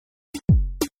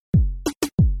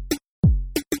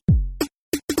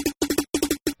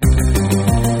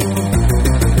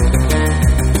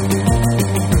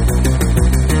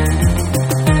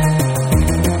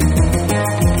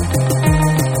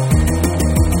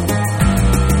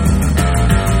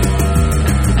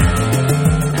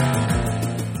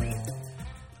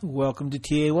welcome to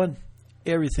TA1,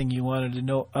 everything you wanted to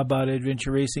know about adventure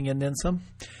racing and then some.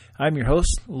 I'm your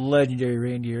host, legendary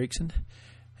Randy Erickson,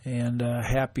 and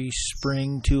happy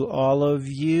spring to all of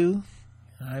you.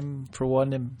 I'm, for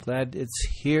one, am glad it's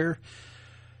here.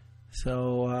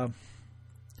 So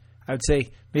I'd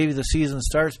say maybe the season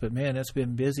starts, but man, it's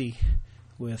been busy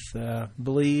with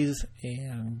Belize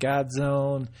and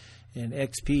Godzone and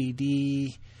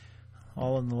XPD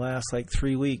all in the last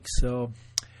 3 weeks. So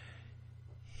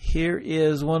here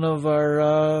is one of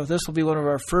our, this will be one of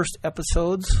our first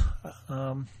episodes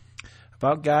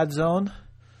about Godzone.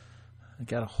 I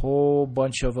got a whole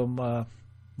bunch of them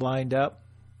lined up.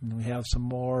 And we have some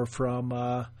more from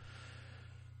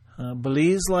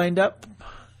Belize lined up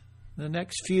the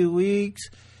next few weeks.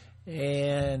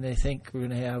 And I think we're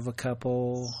going to have a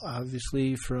couple,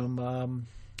 obviously, from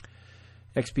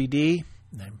XPD.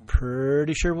 I'm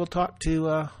pretty sure we'll talk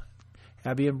to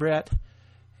Abby and Brett.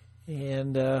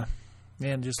 And,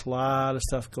 man, just a lot of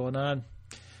stuff going on.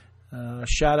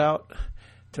 Shout out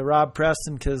to Rob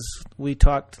Preston because we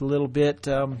talked a little bit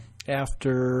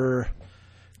after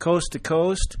Coast to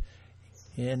Coast.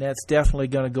 And that's definitely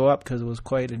going to go up because it was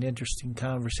quite an interesting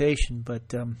conversation.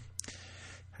 But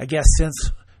I guess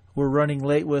since we're running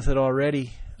late with it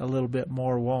already, a little bit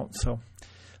more won't. So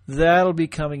that'll be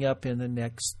coming up in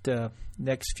the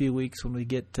next few weeks when we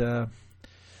get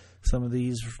some of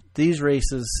these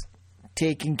races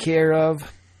taken care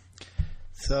of.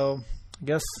 So I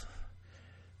guess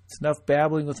it's enough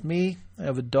babbling with me. I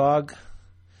have a dog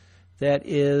that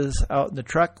is out in the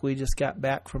truck. We just got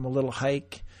back from a little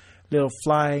hike, little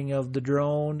flying of the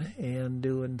drone, and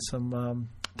doing some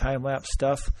time-lapse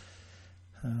stuff.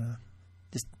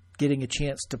 Just getting a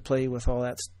chance to play with all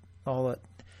that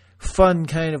fun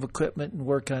kind of equipment and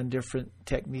work on different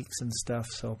techniques and stuff.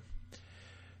 So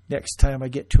next time I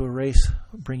get to a race,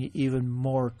 I'll bring you even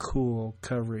more cool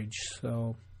coverage.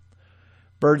 So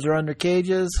birds are under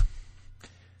cages.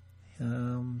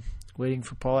 Waiting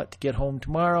for Paulette to get home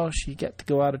tomorrow. She got to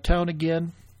go out of town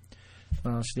again.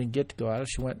 Well, she didn't get to go out.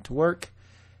 She went to work.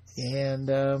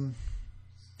 And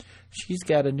she's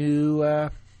got a new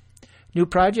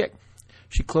project.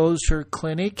 She closed her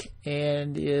clinic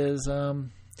and is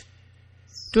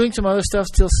doing some other stuff,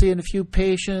 still seeing a few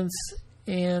patients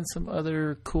and some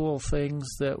other cool things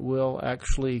that will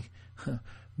actually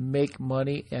make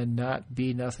money and not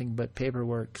be nothing but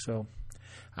paperwork. So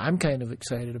I'm kind of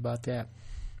excited about that.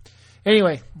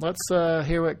 Anyway, let's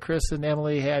hear what Chris and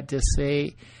Emily had to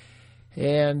say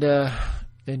and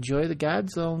enjoy the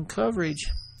Godzone coverage.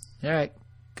 All right,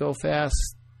 go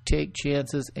fast, take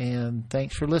chances, and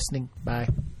thanks for listening. Bye.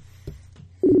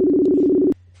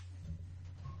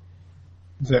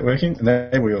 Is that working?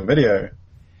 Enable your video.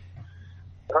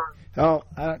 Oh,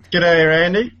 G'day,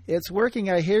 Randy. It's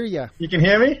working. I hear you. You can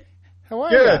hear me? How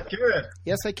are you? Good.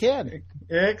 Yes, I can.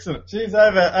 Excellent. She's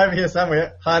over here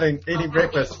somewhere, hiding, eating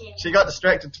breakfast. She got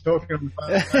distracted to talking on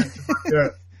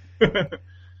the phone.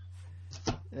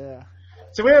 Yeah.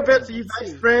 So whereabouts are you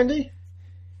based, Randy?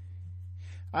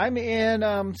 I'm in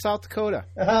South Dakota.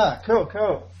 Aha,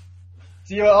 cool.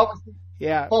 So you're obviously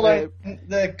following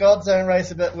the Godzone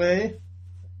race a bit, were you?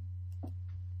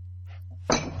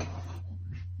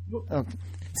 Oh,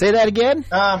 say that again?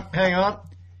 Hang on.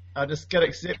 I just got to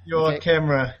accept your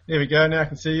camera. There we go. Now I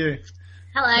can see you.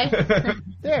 Hello.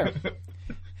 There.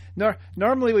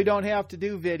 Normally we don't have to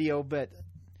do video, but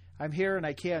I'm here and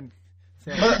I can.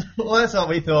 So. Well, that's what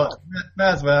we thought.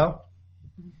 Might as well.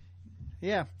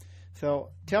 Yeah. So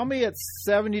tell me it's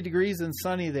 70 degrees and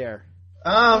sunny there.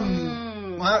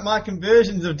 My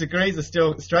conversions of degrees are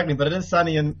still struggling, but it is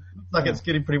sunny and looks like it's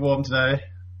getting pretty warm today.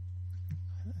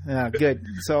 Yeah, good.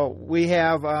 So we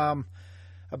have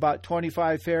about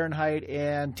 25 Fahrenheit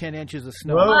and 10 inches of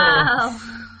snow. Whoa. Wow.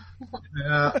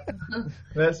 Yeah,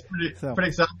 that's pretty exciting.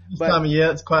 This but, time of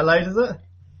year, it's quite late, is it?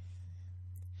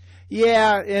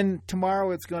 Yeah, and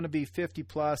tomorrow it's going to be 50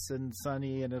 plus and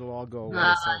sunny, and it'll all go away.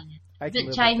 So is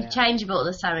it changeable at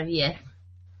this time of year?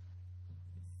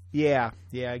 Yeah,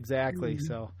 exactly. Mm-hmm.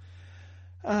 So,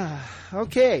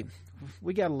 okay,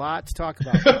 we got a lot to talk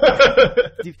about.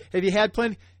 Have you had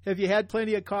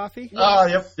plenty of coffee? Yes, oh,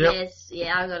 yep. Yes,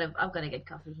 yeah. I've got a good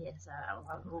coffee here, so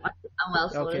I'm well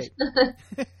sorted.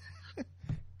 Okay.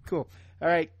 Cool. All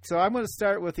right, so I'm going to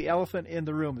start with the elephant in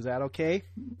the room. Is that okay?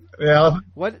 Yeah.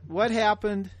 What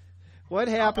happened? What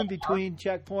happened between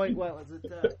checkpoint? What was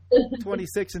it?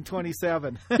 26 and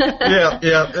 27. Yeah.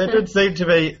 There did seem to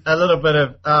be a little bit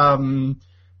of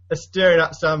stirring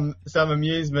up some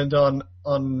amusement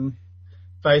on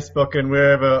Facebook and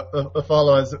wherever the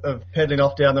followers of peddling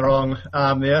off down the wrong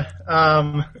arm there.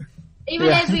 Even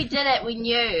as we did it, we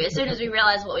knew. As soon as we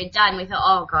realised what we'd done, we thought,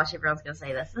 oh gosh, everyone's going to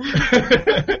see this.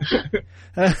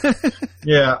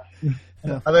 Yeah.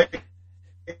 I think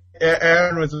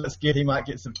Aaron was a little scared he might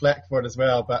get some flack for it as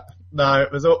well, but no,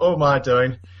 it was all my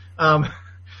doing.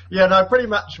 Yeah, no, pretty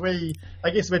much I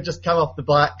guess we'd just come off the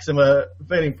bikes and we're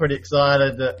feeling pretty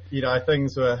excited that,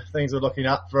 things were looking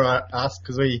up for us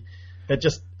because we had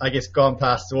just, I guess, gone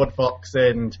past Sword Fox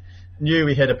and knew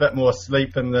we had a bit more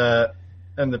sleep in the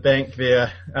bank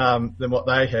there than what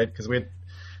they had because we'd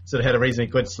sort of had a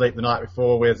reasonably good sleep the night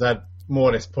before, whereas they'd more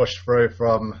or less pushed through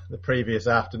from the previous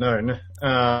afternoon.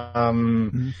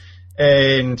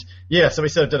 And yeah, so we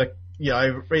sort of did a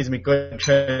reasonably good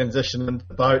transition into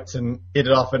the boats and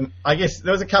headed off. And I guess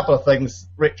there was a couple of things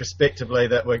retrospectively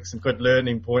that were some good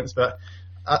learning points, but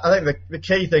I think the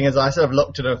key thing is I sort of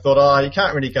looked at it and thought, you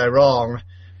can't really go wrong.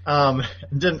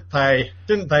 Didn't pay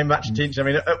much attention. I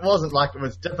mean, it wasn't like it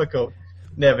was difficult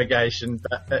navigation,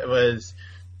 but it was,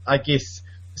 I guess,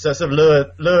 so it sort of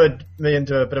lured me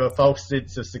into a bit of a false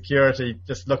sense of security,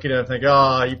 just looking at it and thinking,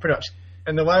 you pretty much,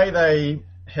 and the way they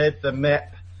had the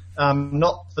map,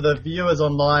 not for the viewers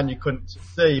online you couldn't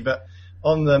see, but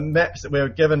on the maps that we were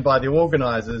given by the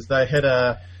organisers, they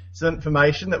had some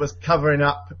information that was covering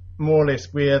up more or less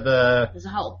where there's a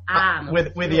whole arm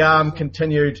where the arm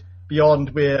continued beyond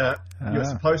where you were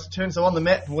supposed to turn. So on the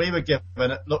map we were given,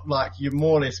 it looked like you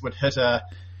more or less would hit a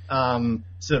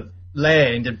sort of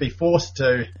land and be forced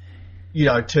to,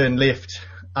 turn left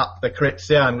up the correct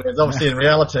sound. Whereas obviously in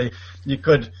reality you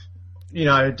could,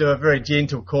 do a very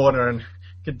gentle corner and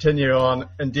continue on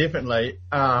indefinitely,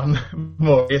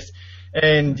 more or less.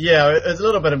 And yeah, it was a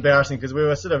little bit embarrassing because we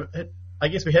were sort of, I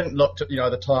guess we hadn't looked at,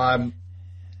 the time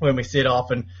when we set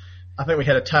off, and I think we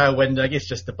had a tailwind. I guess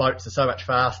just the boats are so much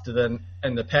faster than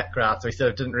in the Patcraft, so we sort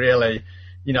of didn't really,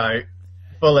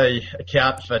 fully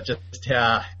account for just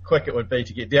how quick it would be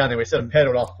to get down there. We sort of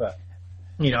paddled off, but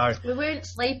we weren't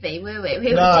sleepy, were we?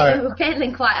 We No. were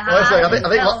paddling quite hard. Honestly, I think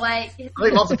I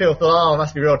think lots of people thought, I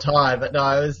must be real tired, but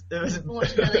no, it was.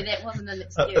 Fortunately, that wasn't an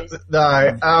excuse.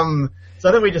 No, so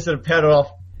I think we just sort of paddled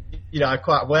off,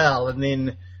 quite well, and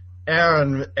then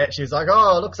Aaron actually was like,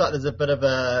 it looks like there's a bit of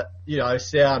a,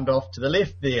 sound off to the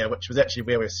left there, which was actually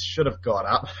where we should have gone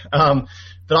up.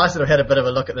 But I sort of had a bit of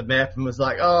a look at the map and was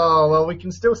like, well, we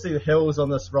can still see the hills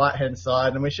on this right-hand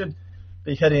side, and we should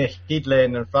be hitting a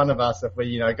headland in front of us if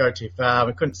we, go too far.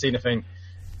 We couldn't see anything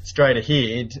straight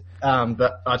ahead,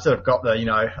 but I sort of got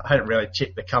I hadn't really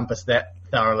checked the compass that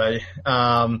thoroughly.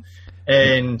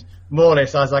 And more or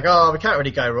less I was like, we can't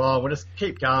really go wrong. We'll just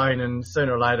keep going, and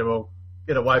sooner or later we'll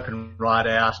get a Woken ride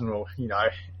out and we'll,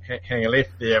 hang a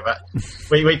left there. But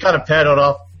we kind of paddled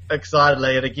off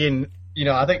excitedly, and again,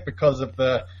 I think because of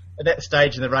at that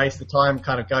stage in the race, the time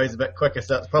kind of goes a bit quicker,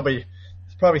 so it's probably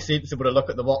sensible to look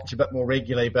at the watch a bit more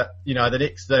regularly. But, the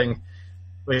next thing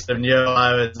we sort of knew,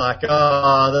 I was like,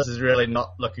 this is really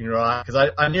not looking right,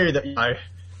 because I knew that,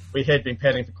 we had been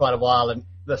paddling for quite a while, and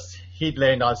this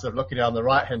headland I was sort of looking at on the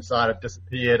right-hand side had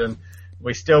disappeared, and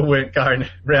we still weren't going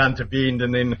round to bend.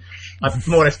 And then I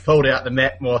more or less pulled out the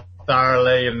map more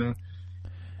thoroughly, and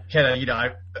kind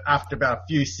of, after about a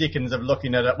few seconds of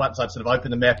looking at it, once I'd sort of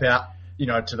opened the map out,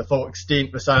 to the full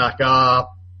extent, was saying like,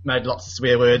 made lots of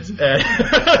swear words.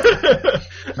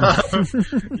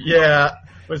 Yeah,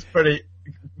 was pretty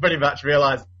much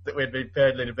realised that we'd been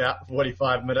paddling about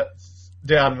 45 minutes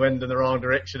downwind in the wrong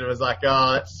direction. It was like,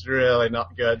 that's really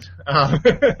not good.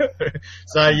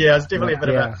 So yeah, it's definitely a bit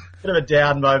of a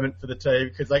down moment for the team,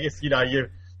 because I guess, you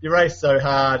race so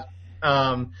hard,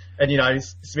 and,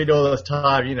 spend all this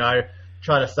time,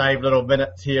 trying to save little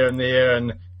minutes here and there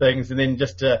and things, and then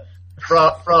just to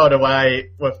throw it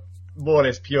away with more or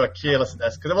less pure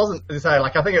carelessness. Because it wasn't, as I say,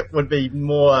 like, I think it would be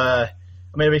more,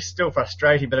 it'd be still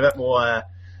frustrating, but a bit more,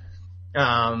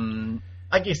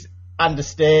 I guess,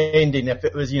 understanding if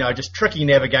it was, just tricky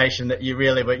navigation that you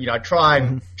really were,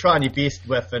 trying your best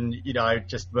with, and,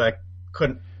 just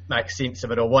couldn't make sense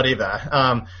of it or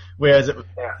whatever. Whereas it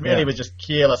really was just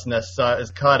carelessness. So it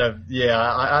was kind of,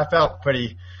 I felt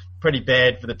pretty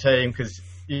bad for the team, because,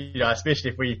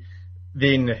 especially if we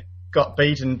then got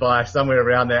beaten by somewhere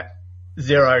around that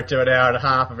 0 to an hour and a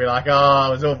half, and be like, it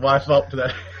was all my fault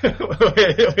that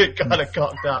we kind of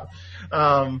cocked up.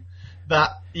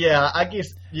 But yeah, I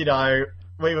guess,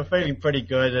 we were feeling pretty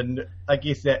good, and I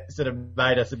guess that sort of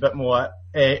made us a bit more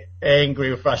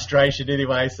angry with frustration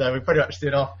anyway. So we pretty much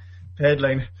set off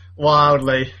paddling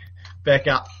wildly back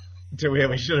up to where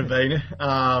we should have been.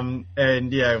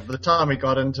 And yeah, by the time we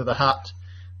got into the hut,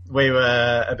 we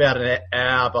were about an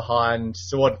hour behind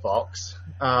Sword Fox,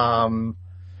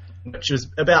 which was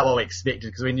about what we expected,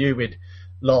 because we knew we'd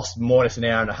lost more or less an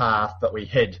hour and a half, but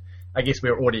I guess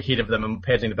we were already ahead of them and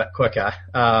paddling a bit quicker.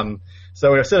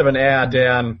 So we were sort of an hour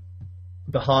down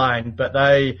behind, but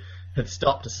they had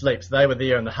stopped to sleep, so they were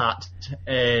there in the hut,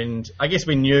 and I guess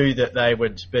we knew that they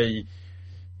would be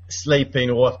sleeping,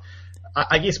 or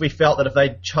I guess we felt that if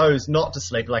they chose not to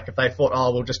sleep, like if they thought,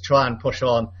 oh, we'll just try and push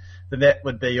on, then that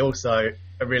would be also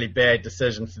a really bad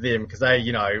decision for them, because they,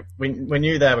 we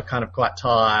knew they were kind of quite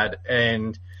tired,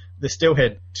 and they still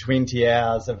had 20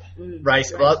 hours of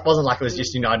race. Well, it wasn't like it was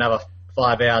just, another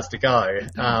 5 hours to go.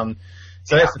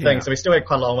 So that's the thing. So we still had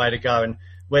quite a long way to go, and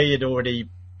we had already,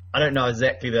 I don't know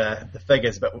exactly the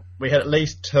figures, but we had at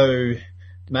least 2,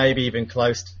 maybe even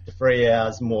close to 3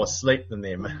 hours more sleep than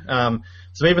them.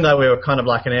 So even though we were kind of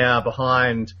like an hour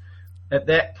behind at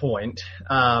that point,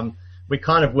 we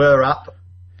kind of were up,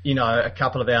 a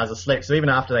couple of hours of sleep. So even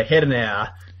after they had an hour,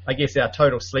 I guess our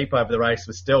total sleep over the race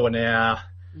was still an hour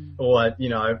or,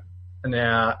 an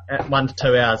hour, 1 to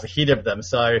 2 hours ahead of them.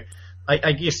 So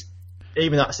I guess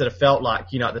even though it sort of felt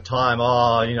like, at the time,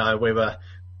 we were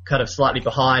kind of slightly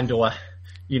behind, or,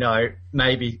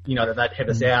 maybe, that they'd have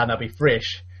this hour and they'll be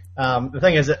fresh. The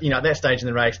thing is that, at that stage in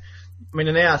the race, I mean,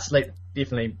 an hour's sleep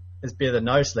definitely is better than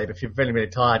no sleep. If you're feeling really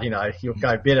tired, you'll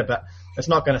go better, but it's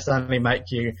not going to suddenly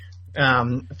make you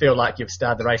feel like you've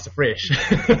started the race afresh.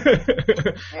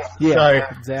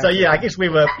 Exactly. So yeah, I guess we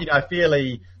were,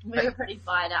 fairly... We were pretty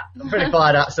fired up. Pretty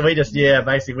fired up, so we just,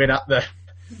 basically went up the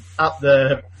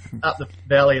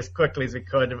valley as quickly as we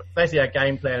could. Basically, our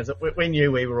game plan is that we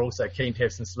knew we were also keen to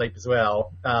have some sleep as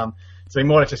well. So we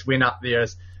more or less just went up there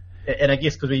and I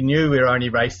guess because we knew we were only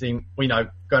racing,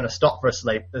 going to stop for a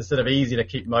sleep, it's sort of easy to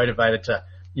keep motivated to,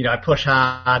 push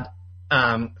hard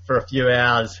for a few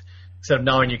hours, sort of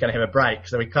knowing you're going to have a break.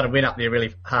 So we kind of went up there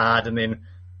really hard and then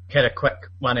had a quick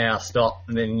 1 hour stop,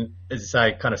 and then, as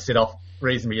I say, kind of set off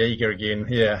reasonably eager again.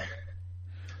 Yeah.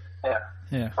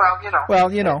 Well,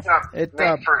 it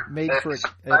made for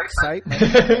excitement.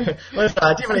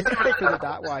 Definitely for the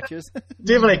dot watches.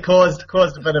 Definitely caused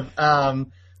a bit of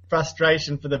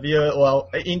frustration for the viewer, well,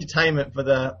 entertainment for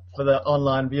the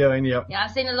online viewing. Yeah,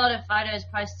 I've seen a lot of photos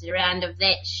posted around of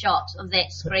that screenshot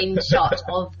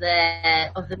of the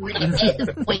at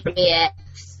the point where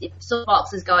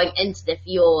Fox is going into the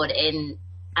fjord and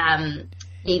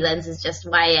Elands is just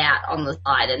way out on the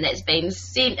side, and that's been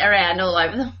sent around all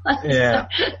over the place. Yeah.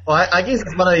 Well, I guess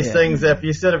it's one of these things that if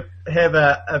you sort of have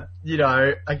a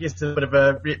I guess a bit of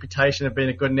a reputation of being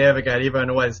a good navigator,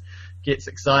 everyone always gets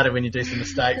excited when you do some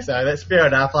mistakes. So that's fair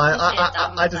enough.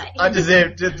 I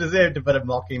deserved a bit of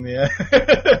mocking there.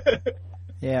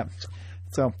 Yeah.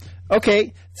 So,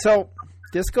 okay. So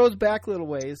this goes back a little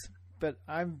ways, but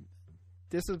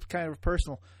this is kind of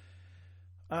personal.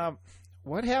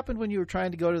 What happened when you were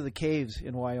trying to go to the caves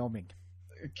in Wyoming?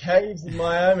 Caves in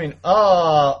Wyoming?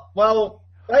 Oh, well,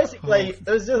 basically, it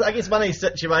was just, I guess, one of these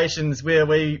situations where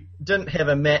we didn't have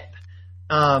a map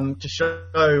to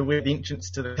show where the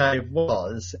entrance to the cave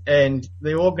was, and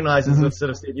the organisers have sort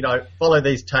of said, follow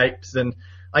these tapes, and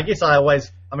I guess I've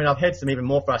had some even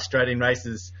more frustrating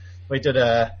races. We did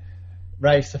a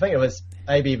race, I think it was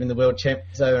maybe even the World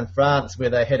Champs over in France, where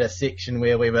they had a section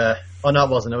where we were, oh no, it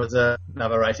wasn't, it was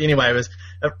another race. Anyway, it was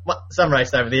some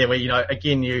race over there where,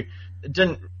 again, it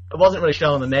wasn't really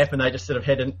shown on the map, and they just sort of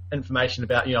had information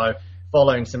about,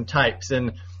 following some tapes.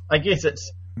 And I guess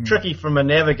it's tricky from a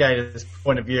navigator's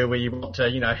point of view, where you want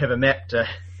to, have a map to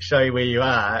show you where you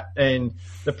are. And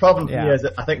the problem here is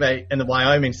that I think in the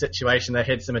Wyoming situation, they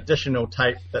had some additional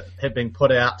tape that had been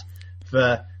put out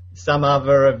for some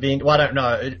other event. Well, I don't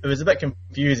know. It was a bit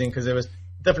confusing because there was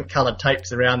different coloured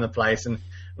tapes around the place, and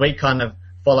we kind of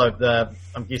followed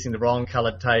I'm guessing the wrong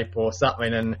coloured tape or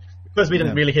something. And because we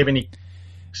didn't really have any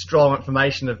strong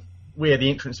information of where the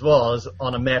entrance was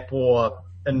on a map or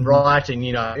in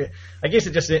writing, I guess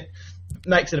it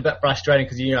makes it a bit frustrating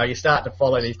because, you start to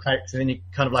follow these tapes and then you're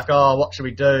kind of like, oh, what should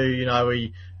we do?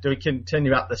 Do we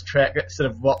continue up this track? That's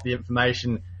sort of what the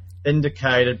information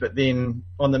indicated, but then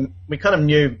we kind of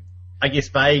knew, I guess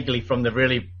vaguely from the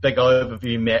really big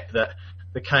overview map, that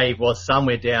the cave was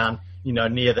somewhere down,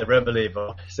 near the river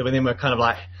level. So then we're kind of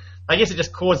like, I guess it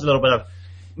just caused a little bit of,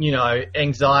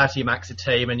 anxiety amongst the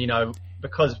team, and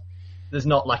because there's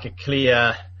not like a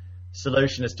clear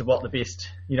solution as to what the best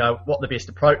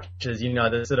approach is.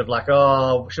 They're sort of like,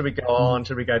 oh, should we go on?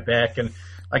 Should we go back? And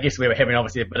I guess we were having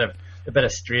obviously a bit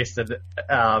of stress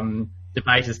and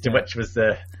debate as to which was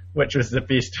the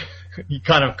best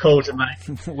kind of call to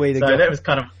make. Way to go. So that was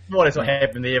kind of more or less what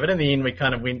happened there. But in the end, we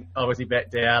kind of went obviously back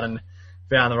down and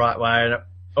found the right way, and it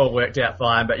all worked out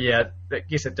fine. But yeah, I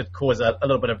guess it did cause a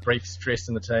little bit of brief stress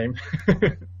in the team.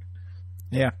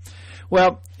 Yeah.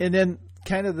 Well, and then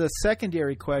kind of the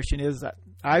secondary question is,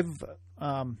 I've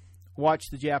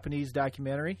watched the Japanese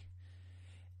documentary,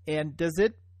 and does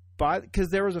it bother, because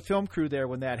there was a film crew there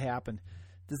when that happened,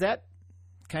 does that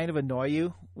kind of annoy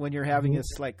you when you're having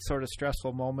this like sort of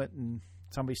stressful moment and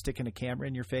somebody's sticking a camera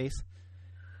in your face?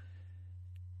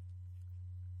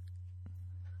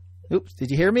 Oops,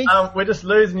 did you hear me? We're just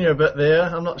losing you a bit there.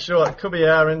 I'm not sure. It could be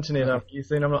our internet,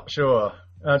 I'm not sure.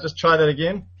 Just try that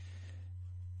again.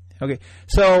 Okay,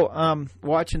 so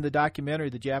watching the documentary,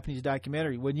 the Japanese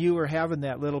documentary, when you were having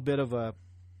that little bit of a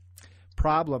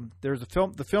problem, there's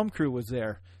the film crew was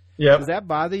there. Yeah. Does that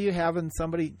bother you, having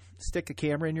somebody stick a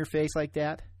camera in your face like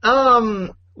that?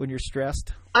 When you're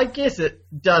stressed? I guess it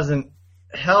doesn't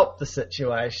help the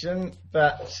situation,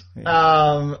 but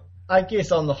I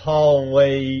guess on the whole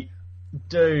we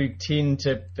do tend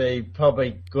to be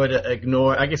probably good at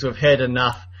ignoring. I guess we've had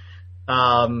enough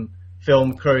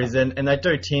film crews and they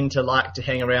do tend to like to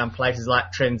hang around places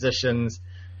like transitions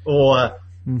or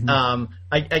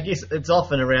I guess it's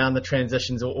often around the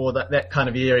transitions or that kind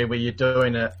of area where you're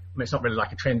doing it. I mean, it's not really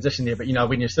like a transition there, but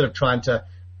when you're sort of trying to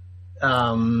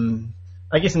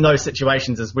I guess in those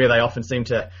situations is where they often seem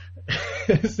to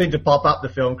pop up, the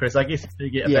film crews. So I guess you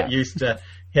get a bit used to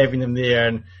having them there,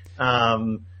 and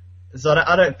so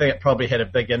I don't think it probably had a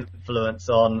big influence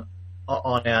on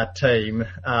our team.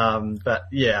 But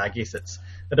yeah, I guess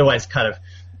it always kind of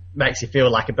makes you feel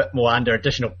like a bit more under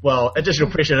additional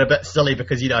pressure, and a bit silly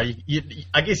because you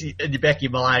I guess in the back of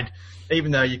your mind,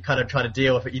 even though you kind of try to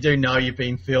deal with it, you do know you're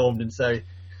being filmed, and so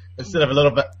instead of a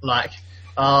little bit like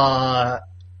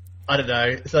I don't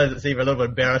know, so it's even a little bit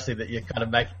embarrassing that you kind of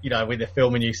make, when they're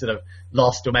filming you sort of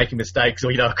lost or making mistakes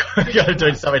or, kind of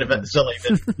doing something a bit silly.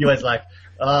 But you're always like,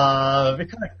 it'd be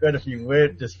kind of good if you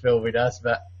weren't just filming us,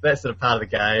 but that's sort of part of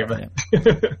the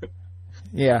game.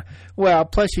 Yeah. Well,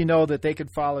 plus you know that they could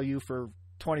follow you for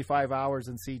 25 hours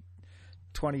and see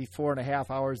 24 and a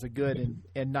half hours of good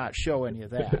and not show any of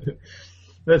that.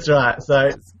 That's right. So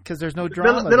because there's no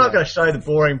drama. They're not going to show the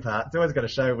boring part. They're always going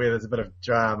to show where there's a bit of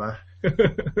drama.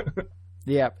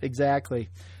 Yeah, exactly.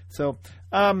 So,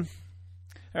 all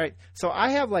right. So I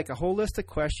have like a whole list of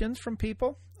questions from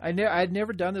people. I'd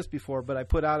never done this before, but I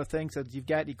put out a thing said, "You've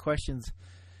got any questions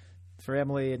for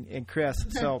Emily and Chris?"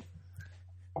 So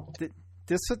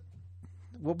this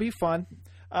will be fun.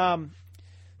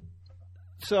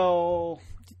 So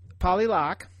Polly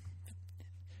Locke,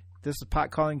 this is Pot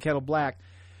Calling Kettle Black.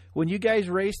 When you guys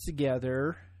race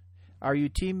together, are you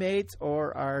teammates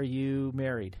or are you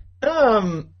married?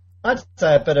 I'd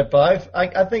say a bit of both.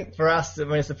 I think for us, I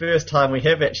mean, it's the first time we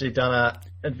have actually done an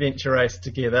adventure race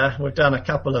together. We've done a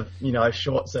couple of,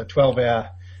 short, 12-hour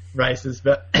races,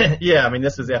 but yeah, I mean,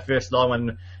 this was our first long one,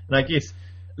 and I guess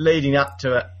leading up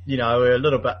to it, we're a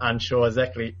little bit unsure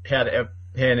exactly how to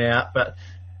pan out, but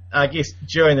I guess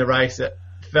during the race it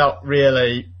felt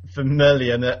really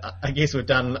familiar, and I guess we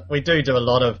do a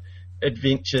lot of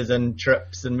adventures and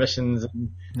trips and missions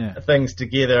and things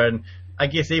together, and I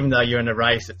guess even though you're in a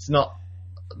race, it's not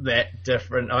that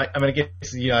different. I mean, I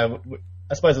guess,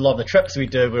 I suppose a lot of the trips we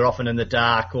do, we're often in the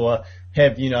dark or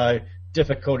have,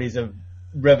 difficulties of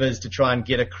rivers to try and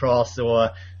get across, or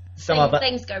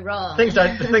things go wrong. Things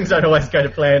don't always go to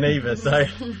plan either, so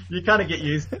you kind of get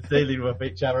used to dealing with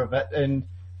each other a bit. And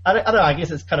I don't know, I guess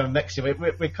it's kind of a mixture.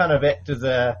 We kind of act as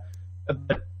a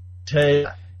bit team,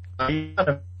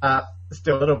 kind of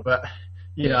still a little bit,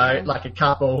 like a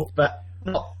couple, but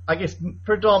not, I guess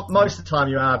most of the time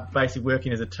you are basically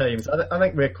working as a team. So I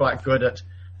think we're quite good at,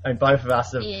 and both of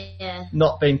us have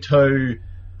not been too,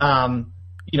 I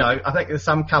think there's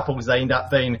some couples, they end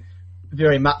up being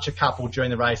very much a couple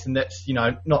during the race, and that's,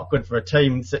 not good for a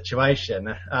team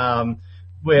situation.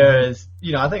 Whereas,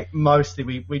 I think mostly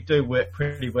we do work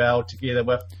pretty well together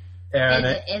with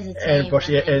Aaron and Bush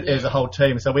as a whole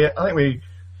team. So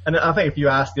I think if you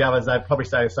ask the others, they'd probably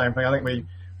say the same thing.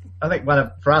 I think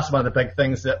for us, one of the big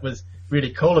things that was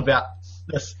really cool about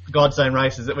this Godzone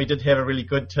race is that we did have a really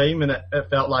good team, and it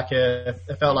felt like a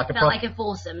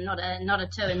foursome, not a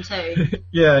 2 and 2.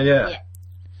 Yeah.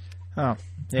 Oh,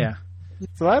 yeah.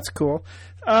 So that's cool.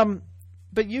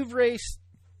 But you've raced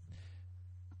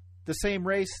the same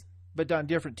race but done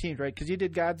different teams, right? Because you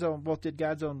did both did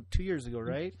Godzone 2 years ago,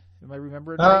 right? Am I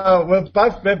remembering right? We've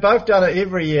both done it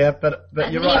every year, but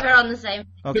you're right. Never on the same.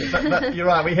 Okay. but you're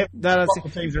right. We have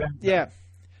teams around. Yeah.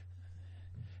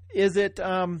 Is it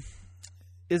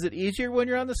easier when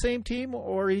you're on the same team,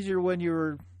 or easier when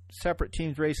you're separate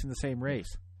teams racing the same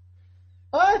race?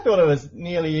 I thought it was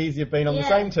nearly easier being on the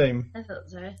same team. I thought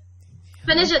so.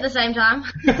 Finish at the same time.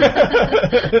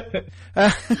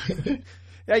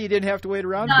 Yeah, you didn't have to wait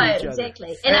around for each other. No,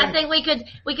 exactly. And I think we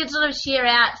could sort of share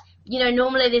out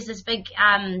normally there's this big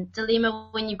dilemma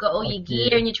when you've got all your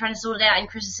gear and you're trying to sort it out, and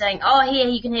Chris is saying, here,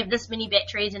 you can have this many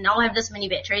batteries, and I'll have this many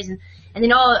batteries, and then,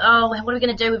 what are we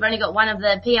going to do? We've only got one of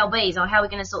the PLBs, how are we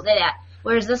going to sort that out?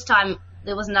 Whereas this time,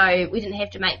 we didn't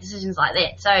have to make decisions like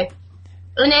that. So,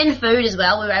 and food as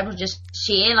well, we were able to just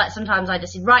share. Like, sometimes I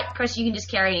just said, right, Chris, you can just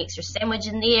carry an extra sandwich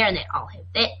in there, and then I'll have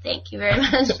that, thank you very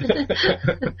much.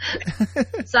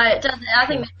 So, I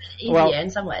think it's easier in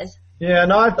some ways. Yeah,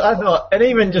 no, I thought, and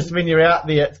even just when you're out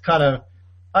there, it's kind of,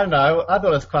 I don't know, I thought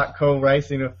it was quite cool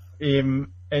racing with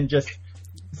him and just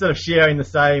sort of sharing the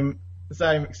same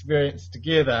experience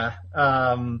together.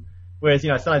 Whereas,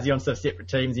 sometimes you're on sort of separate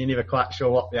teams and you're never quite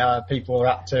sure what the other people are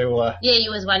up to. Or yeah,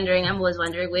 I'm always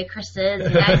wondering where Chris is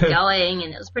and how he's going,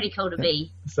 and it was pretty cool to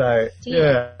be. So,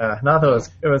 yeah, no, I thought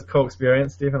it was a cool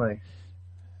experience, definitely.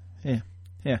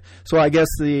 Yeah. So I guess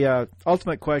the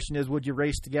ultimate question is, would you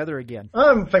race together again?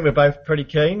 I think we're both pretty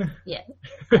keen. Yeah.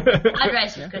 I'd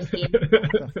race with Chris again.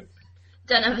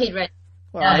 Don't know if he'd race.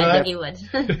 Well, no, I think he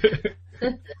would.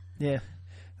 Yeah.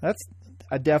 That's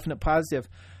a definite positive.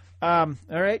 All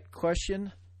right.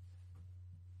 Question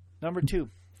number 2.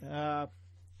 My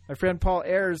friend Paul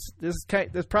Ayers, this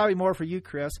is probably more for you,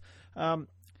 Chris.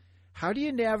 How do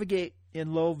you navigate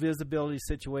in low visibility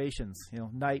situations?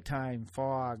 Nighttime,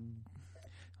 fog.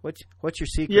 What's your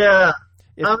secret? Yeah.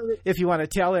 If you want to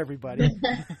tell everybody.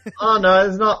 Oh no,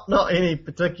 there's not any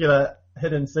particular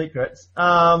hidden secrets.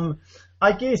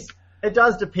 I guess it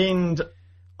does depend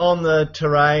on the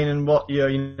terrain and what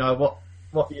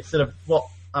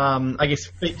I guess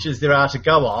features there are to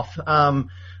go off.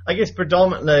 I guess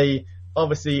predominantly,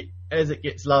 obviously, as it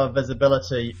gets lower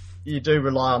visibility, you do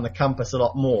rely on the compass a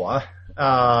lot more.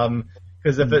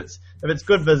 Because if it's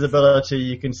good visibility,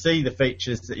 you can see the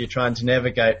features that you're trying to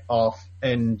navigate off,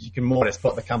 and you can more or less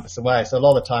put the compass away. So a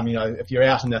lot of the time, if you're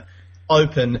out in the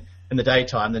open in the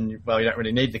daytime, then you don't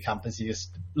really need the compass. You just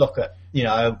look at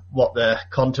what the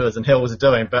contours and hills are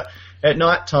doing. But at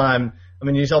night time,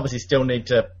 you obviously still need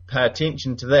to pay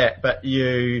attention to that. But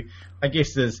I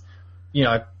guess there's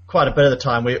quite a bit of the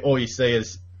time where all you see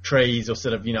is trees or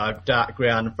sort of dark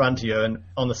ground in front of you, and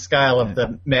on the scale of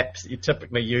the maps that you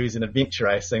typically use in adventure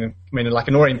racing, like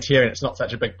an Orienteering, it's not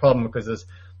such a big problem because there's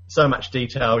so much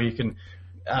detail. You can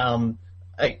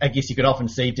I guess you can often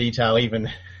see detail even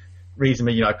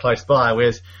reasonably close by,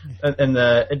 whereas in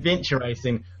the adventure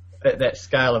racing at that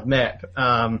scale of map,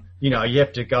 you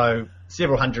have to go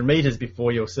several hundred meters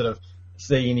before you'll sort of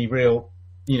see any real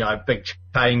big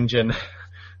change in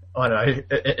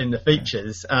in the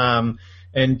features.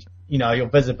 And your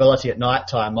visibility at night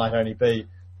time might only be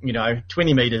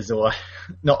 20 meters or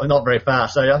not very far.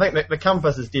 So I think that the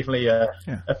compass is definitely a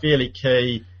fairly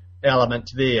key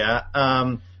element there.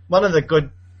 One of the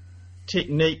good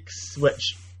techniques,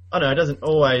 which I don't know, it doesn't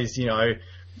always,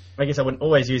 I guess I wouldn't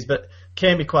always use, but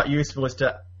can be quite useful, is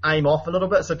to aim off a little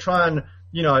bit. So try and,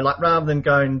 rather than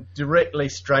going directly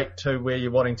straight to where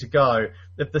you're wanting to go,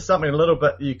 if there's something a little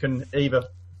bit you can either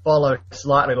follow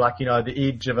slightly, like, the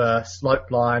edge of a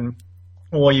slope line,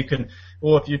 or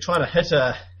if you're trying to hit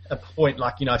a point,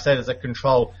 like, say there's a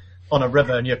control on a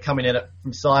river and you're coming at it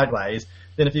from sideways,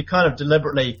 then if you kind of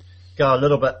deliberately go a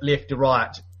little bit left or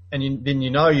right, and then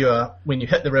when you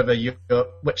hit the river,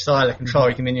 which side of the control,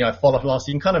 you can then, follow along. So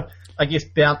you can kind of, I guess,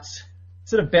 bounce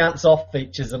off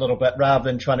features a little bit rather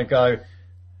than trying to go,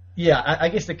 I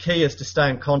guess the key is to stay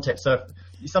in contact. So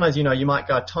sometimes, you might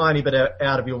go a tiny bit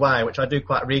out of your way, which I do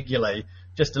quite regularly,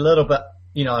 just a little bit,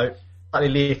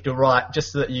 slightly left or right,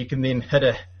 just so that you can then hit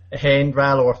a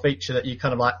handrail or a feature that you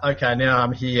kind of like, okay, now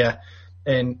I'm here,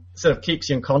 and sort of keeps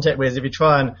you in contact. Whereas if you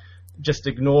try and just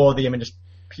ignore them and just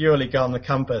purely go on the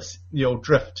compass, you'll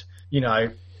drift.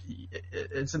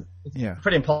 It's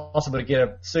pretty impossible to get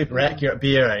a super accurate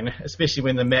bearing, especially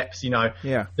when the maps,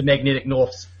 the magnetic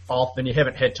north's off and you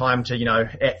haven't had time to,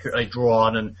 accurately draw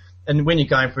on. And when you're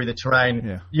going through the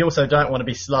terrain, you also don't want to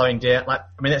be slowing down.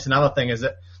 That's another thing, is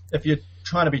that if you're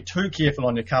trying to be too careful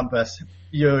on your compass,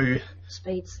 your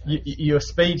speed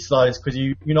slows because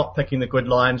you're not picking the good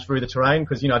lines through the terrain,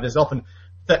 because, there's often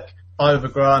thick,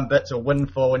 overgrown bits or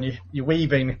windfall, and you're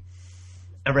weaving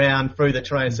around through the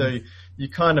terrain. So you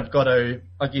kind of got to,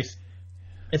 I guess,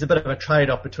 it's a bit of a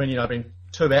trade-off between, being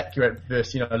too accurate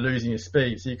versus, losing your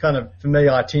speed. So you kind of, for me,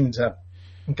 I tend to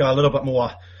go a little bit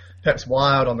more perhaps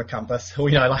wild on the compass,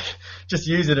 or, just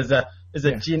use it as a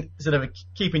sort of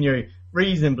keeping you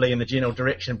reasonably in the general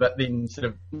direction, but then sort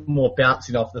of more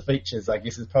bouncing off the features, I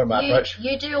guess, is probably my approach.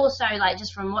 You do also,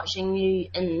 just from watching you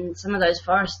in some of those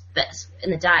forest bits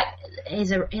in the dark,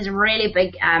 he's a really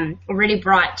big, a really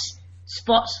bright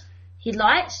spot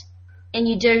headlight, and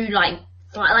you do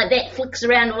like that flicks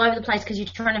around all over the place because you're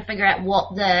trying to figure out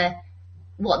what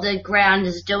the ground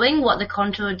is doing, what the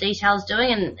contour detail is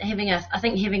doing, and I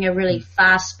think having a really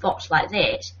fast spot like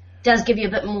that does give you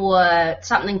a bit more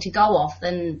something to go off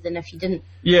than if you didn't.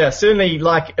 Yeah, certainly.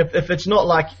 Like if it's not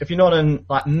like if you're not in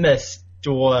like mist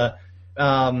or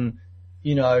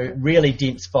really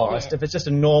dense forest. If it's just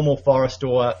a normal forest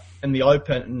or in the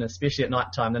open, and especially at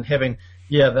night time, then having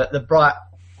the bright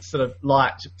sort of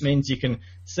light means you can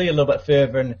see a little bit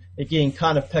further and again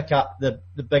kind of pick up the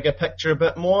bigger picture a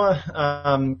bit more.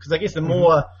 Because I guess the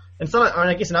more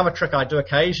I guess another trick I do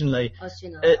occasionally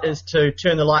is to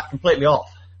turn the light completely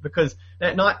off, because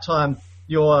at night time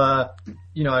I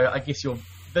guess your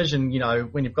vision,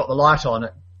 when you've got the light on,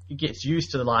 it gets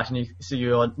used to the light, and so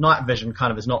your night vision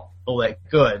kind of is not all that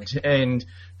good. And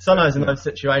sometimes in those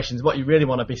situations, what you really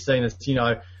want to be seeing is,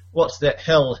 what's that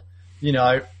hill,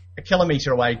 a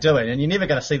kilometre away doing, and you're never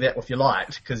going to see that with your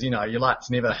light, because your light's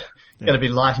never going to be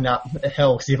lighting up a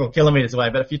hill several kilometres away.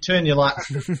 But if you turn your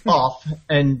lights off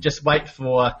and just wait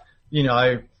for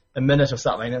a minute or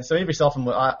something, and so every so often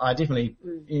I definitely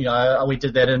we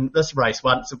did that in this race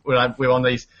once when we were on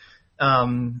these I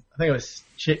think it was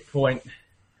checkpoint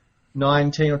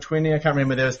 19 or 20, I can't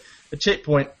remember. There was a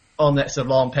checkpoint on that sort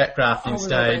of long pack rafting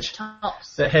stage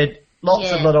that had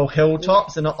lots of little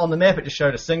hilltops, and on the map it just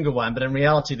showed a single one, but in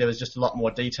reality there was just a lot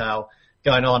more detail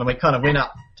going on, and we kind of went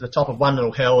up to the top of one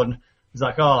little hill, and it was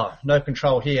like, oh, no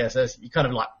control here. So you kind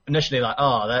of like initially like,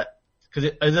 because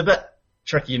it was a bit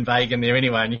tricky and vague in there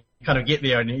anyway, and you kind of get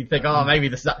there and you think, oh, maybe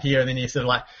this is up here, and then you're sort of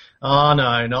like, oh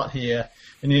no, not here,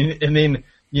 and then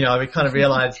we kind of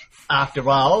realised after a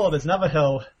while, oh, there's another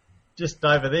hill just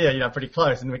over there, pretty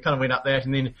close, and we kind of went up that,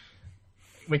 and then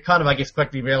we kind of, I guess,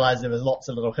 quickly realised there was lots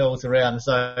of little hills around,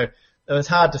 so it was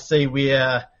hard to see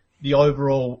where the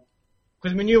overall,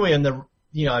 because we knew we were in the,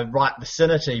 right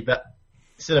vicinity, but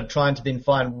instead of trying to then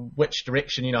find which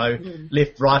direction,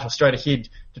 left, right, or straight ahead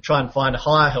to try and find a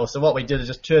higher hill. So what we did is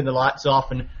just turn the lights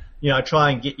off and,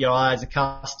 try and get your eyes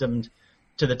accustomed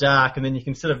to the dark, and then you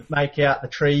can sort of make out the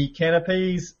tree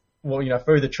canopies,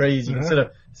 through the trees, you can sort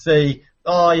of see,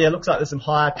 oh yeah, it looks like there's some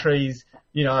higher trees,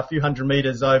 a few hundred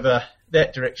metres over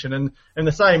that direction, and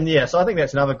the same, so I think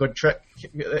that's another good trick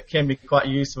that can be quite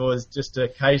useful, is just to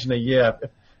occasionally, if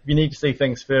you need to see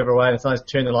things further away, and sometimes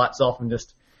turn the lights off and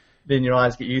just then your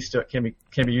eyes get used to it,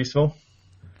 can be useful.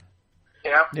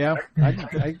 Yeah, I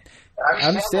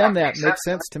understand that. Makes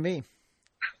sense to me.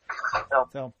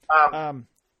 So,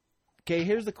 okay,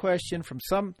 here's the question from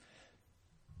some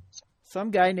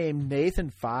guy named Nathan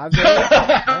Favre.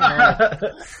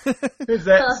 Who's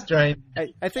that strange?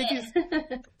 I think he's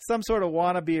some sort of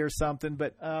wannabe or something,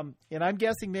 but and I'm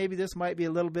guessing maybe this might be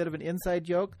a little bit of an inside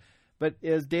joke, but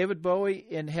is David Bowie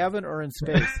in heaven or in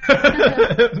space?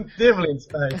 Definitely in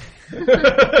space.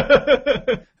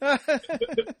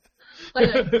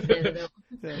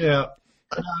 Yeah.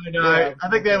 No. I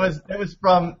think that was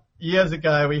from years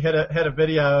ago. We had a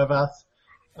video of us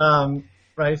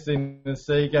racing the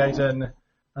Seagate, and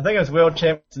I think it was World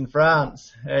Champs in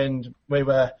France, and we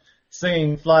were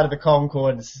singing Flight of the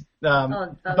Conchords,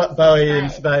 but Bowie in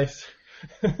space.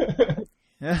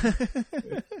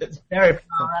 It's very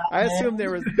far out. I assume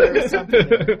there was something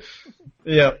there.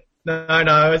 Yeah.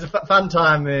 No, it was a fun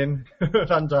time then.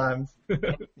 Fun times.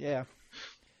 Yeah.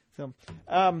 So,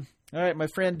 all right, my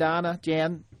friend Donna,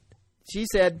 Jan, she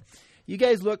said, you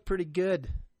guys look pretty good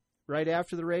right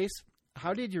after the race.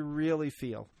 How did you really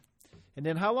feel? And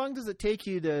then how long does it take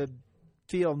you to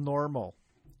feel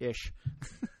normal-ish?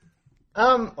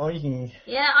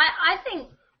 Yeah, I think,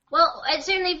 well, it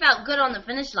certainly felt good on the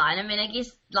finish line. I mean, I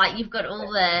guess, like, you've got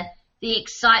all the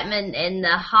excitement and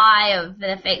the high of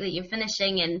the fact that you're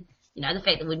finishing, and, the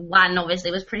fact that we'd won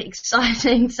obviously was pretty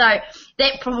exciting. So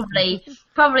that probably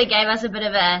gave us a bit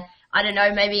of a, I don't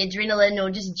know, maybe adrenaline or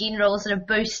just general sort of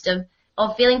boost of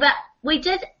feeling. But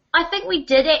I think we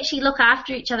did actually look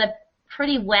after each other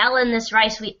pretty well in this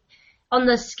race. On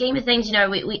the scheme of things,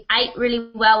 we ate really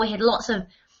well. We had lots of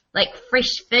like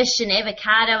fresh fish and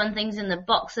avocado and things in the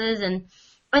boxes, and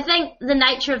I think the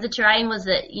nature of the terrain was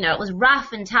that, it was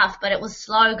rough and tough, but it was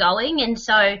slow going. And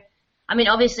so, I mean,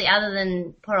 obviously other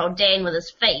than poor old Dan with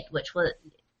his feet, which was,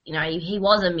 he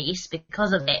was a mess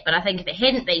because of that, but I think if it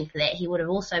hadn't been for that, he would have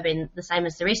also been the same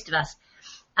as the rest of us.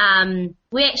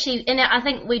 We actually, I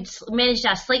think we'd managed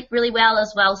our sleep really well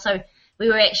as well, so we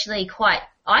were actually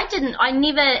I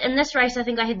never, in this race, I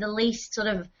think I had the least sort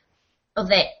of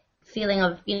that feeling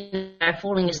of,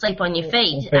 falling asleep on your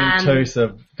feet.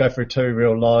 Go through two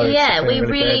real lows. Yeah, we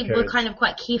really were kind of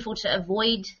quite careful to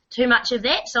avoid too much of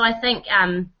that, so I think,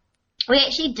 we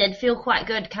actually did feel quite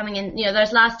good coming in.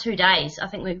 Those last 2 days, I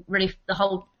think the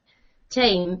whole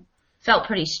team felt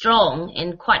pretty strong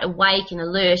and quite awake and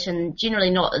alert, and generally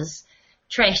not as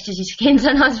trashed as you can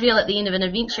sometimes feel at the end of an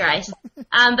adventure race.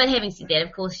 But having said that,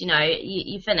 of course,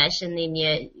 you finish, and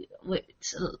then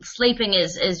sleeping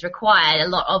is required, a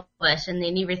lot of it, and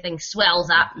then everything swells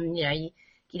up, and you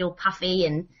get all puffy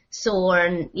and sore,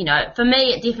 and for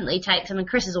me it definitely takes. I mean,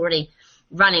 Chris is already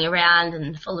running around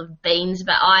and full of beans,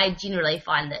 but I generally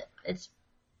find that it's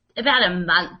about a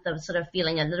month of sort of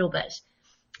feeling a little bit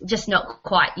just not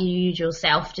quite your usual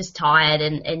self, just tired,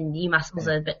 and your muscles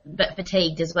are a bit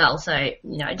fatigued as well. So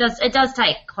it does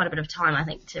take quite a bit of time, I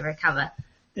think, to recover.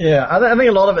 Yeah, I think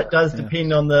a lot of it does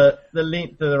depend on the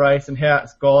length of the race and how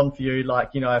it's gone for you.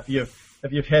 Like, if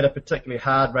you've had a particularly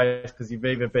hard race because you've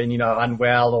either been,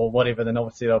 unwell or whatever, then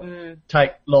obviously it'll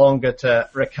take longer to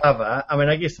recover. I mean,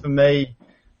 I guess for me,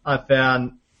 I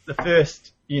found the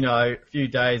first, few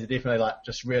days are definitely like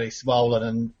just really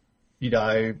swollen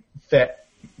and, fat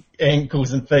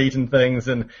ankles and feet and things,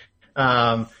 and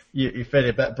you feel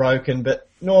a bit broken. But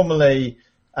normally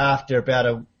after about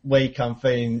a week, I'm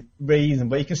feeling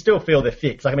reasonable. You can still feel the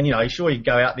effects. Like, I mean, sure, you can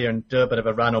go out there and do a bit of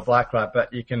a run or bike ride,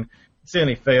 but you can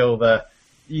certainly feel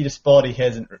your body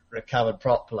hasn't recovered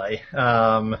properly.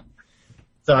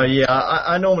 So yeah,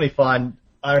 I normally find,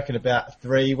 I reckon about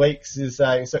 3 weeks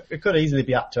so it could easily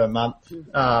be up to a month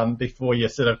before you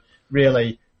sort of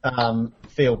really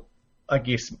feel, I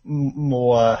guess,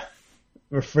 more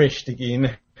refreshed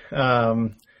again.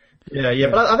 But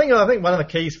I think one of the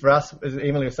keys for us, as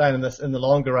Emily was saying in the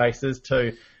longer races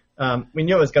too, we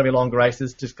knew it was going to be longer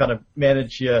races, just kind of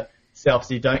manage yourself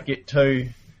so you don't get too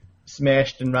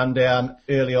smashed and run down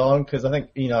early on, because I think,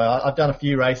 I've done a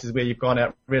few races where you've gone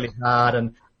out really hard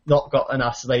and not got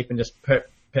enough sleep and just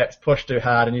perhaps pushed too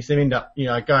hard, and you seem to end up,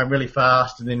 going really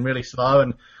fast and then really slow,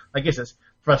 and I guess it's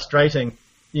frustrating,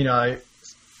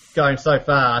 going so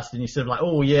fast, and you're sort of like,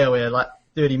 oh yeah, we're like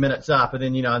 30 minutes up, and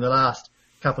then, in the last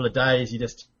couple of days, you're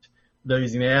just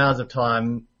losing hours of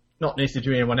time, not necessarily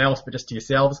to anyone else, but just to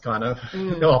yourselves, kind of.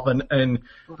 Often, and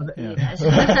but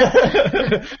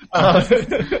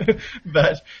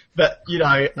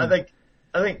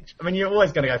I think, you're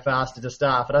always going to go faster to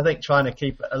start, but I think trying to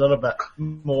keep it a little bit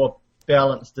more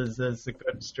balanced is a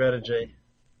good strategy.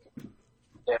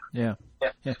 Yeah.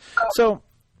 So,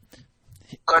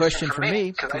 question for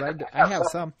me, because I have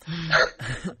some.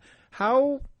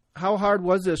 How hard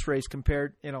was this race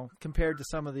compared to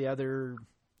some of the other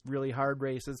really hard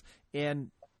races, and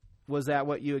was that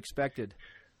what you expected?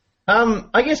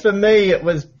 I guess for me it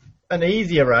was an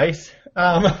easier race, which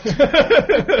I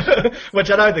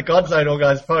know the Godzone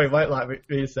organisers probably won't like me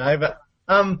to say, but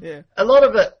a lot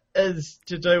of it is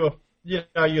to do with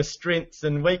your strengths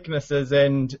and weaknesses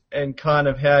and kind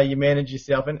of how you manage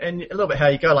yourself and a little bit how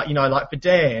you go. Like for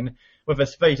Dan with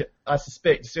his feet, I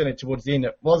suspect certainly towards the end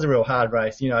it was a real hard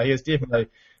race. He was definitely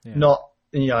not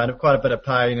in quite a bit of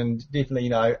pain, and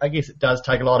definitely I guess it does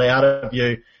take a lot out of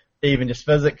you, even just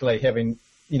physically having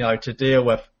to deal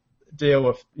with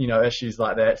issues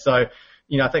like that. So I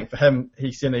think for him,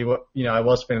 he certainly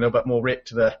was feeling a little bit more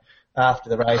wrecked after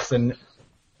the race, and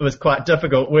it was quite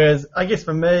difficult. Whereas I guess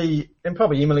for me, and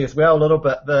probably Emily as well, a little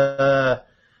bit, the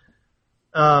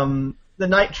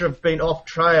nature of being off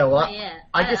trail. I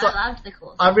loved the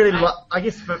course. I really I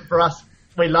guess for us,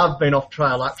 we love being off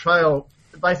trail. Like trail,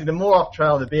 basically, the more off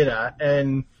trail, the better.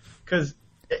 And because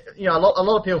a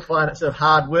lot of people find it sort of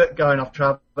hard work going off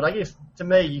trail, but I guess to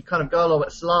me, you kind of go a little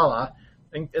bit slower,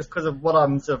 and it's because of what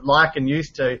I'm sort of like and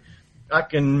used to. I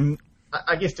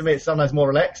guess to me it's sometimes more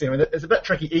relaxing. I mean, it's a bit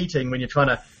tricky eating when you're trying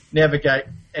to navigate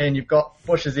and you've got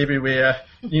bushes everywhere,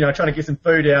 trying to get some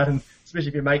food out, and especially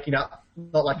if you're making up,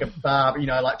 not like a bar,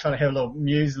 but, like trying to have a little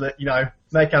muesli,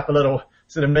 make up a little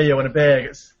sort of meal in a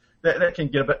bag. That can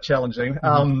get a bit challenging.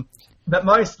 But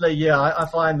mostly, I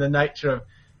find the nature of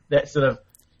that sort of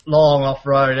long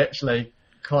off-road actually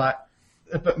quite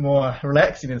a bit more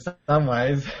relaxing in some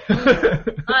ways.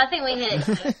 I think we got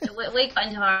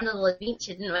into our own little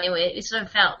adventure, didn't we? We sort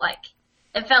of felt like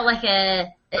it felt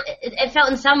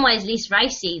in some ways less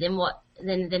racy than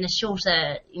a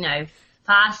shorter,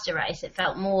 faster race. It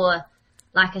felt more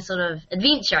like a sort of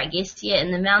adventure, I guess.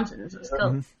 In the mountains. It was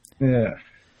cool. Yeah.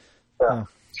 Well,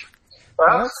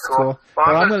 that's cool.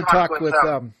 Well, I'm going to talk with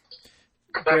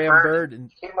Graham Bird, and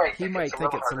he might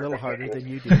think it's a little harder than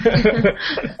you do.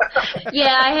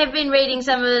 Yeah, I have been reading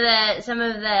some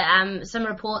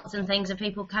reports and things of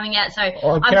people coming out. So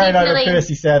I'm carrying out a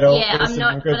Percy saddle. Yeah, I'm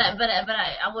not, but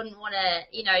I wouldn't want to,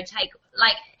 take,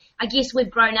 like, I guess we've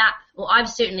grown up. Well, I've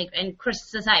certainly, and Chris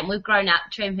is the same. We've grown up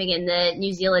tramping in the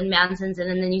New Zealand mountains and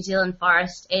in the New Zealand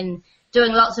forest, and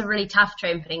doing lots of really tough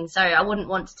tramping, so I wouldn't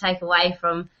want to take away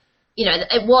from,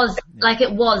 it was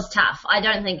tough. I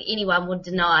don't think anyone would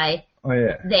deny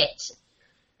that.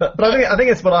 But I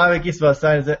think it's what I was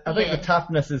saying is that I think the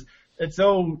toughness it's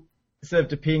all sort of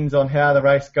depends on how the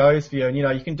race goes for you. And,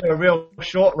 you can do a real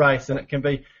short race and it can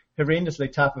be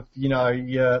horrendously tough if,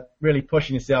 you're really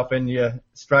pushing yourself and you're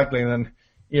struggling and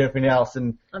everything else.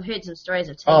 And I've heard some stories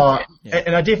of teams.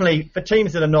 And I definitely, for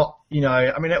teams that are not,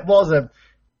 it was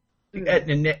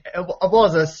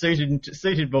a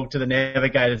suitable to the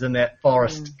navigators in that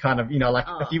forest kind of,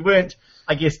 if you weren't,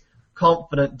 I guess,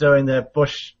 confident doing the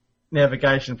bush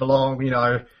navigation for long,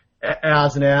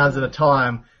 hours and hours at a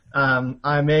time,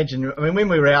 I imagine, when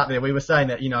we were out there, we were saying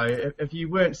that, if you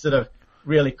weren't sort of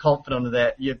really confident of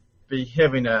that, you'd be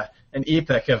having an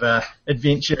epic of a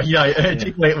adventure,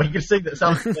 particularly we could see that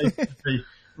some teams would be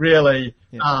really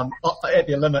at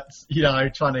their limits,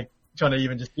 trying to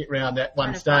even just get around that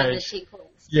one stage.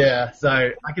 Yeah, so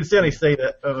I can certainly see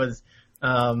that it was,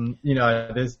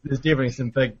 there's definitely some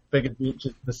big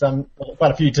adventures for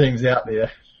quite a few teams out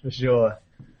there, for sure.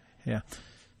 Yeah.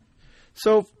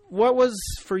 So what was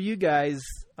for you guys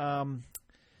the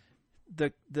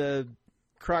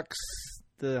crux,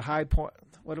 the high point?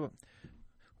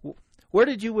 Where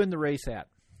did you win the race at?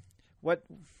 What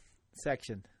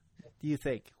section do you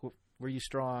think? Were you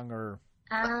strong or?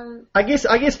 I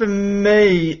guess for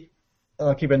me,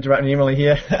 I'll keep interrupting Emily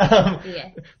here.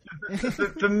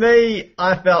 For me,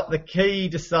 I felt the key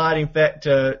deciding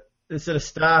factor that sort of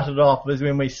started off was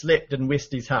when we slept in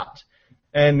Westy's hut,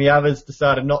 and the others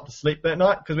decided not to sleep that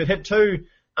night because we'd had two,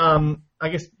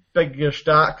 bigger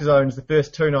dark zones the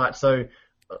first two nights. So,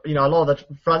 a lot of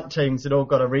the front teams had all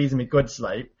got a reasonably good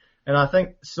sleep, and I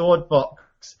think Swordfox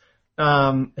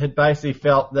had basically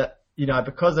felt that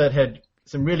because they'd had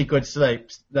some really good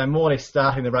sleeps, they're more or less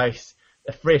starting the race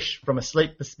fresh from a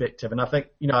sleep perspective. And I think,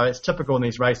 it's typical in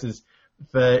these races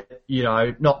for,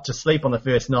 not to sleep on the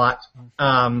first night.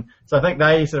 So I think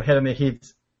they sort of had in their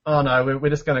heads, oh no, we're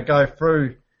just going to go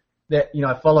through that,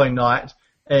 following night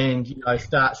and,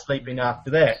 start sleeping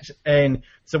after that. And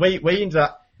so we ended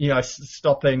up,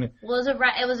 stopping. Well,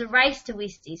 it was a race to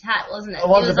Westy's hut, wasn't it? It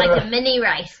was like a mini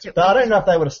race to. But I don't know if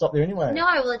they would have stopped there anyway. No,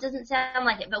 well, it doesn't sound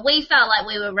like it. But we felt like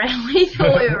we were. We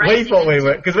thought we were racing. We thought we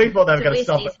were because we thought they were going to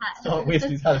stop at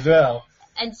Westy's hut as well.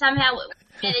 And somehow we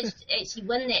managed to actually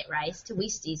win that race to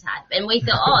Westy's hut, and we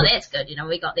thought, oh, that's good.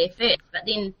 We got there first. But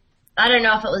then I don't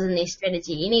know if it was in their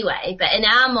strategy anyway. But in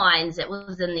our minds, it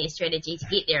was in their strategy to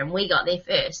get there, and we got there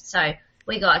first. So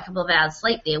we got a couple of hours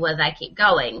sleep there where they kept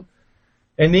going.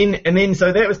 And then, so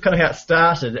that was kind of how it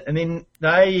started. And then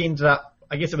they ended up,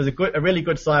 I guess it was a really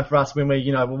good sign for us when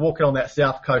we, were walking on that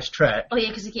South Coast track. Oh yeah,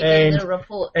 because we kept getting little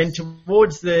reports. And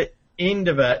towards the end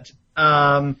of it,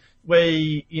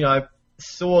 we,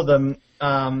 saw them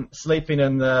sleeping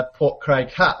in the Port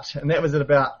Craig hut, and that was at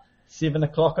about 7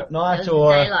 o'clock at night. It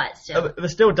was daylight still. It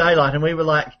was still daylight, and we were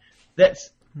like, that's,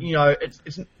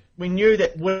 we knew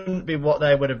that wouldn't be what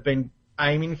they would have been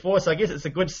aiming for. So I guess it's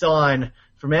a good sign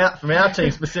from our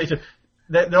team's perspective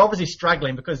that they're obviously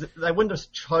struggling because they wouldn't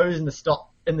have chosen to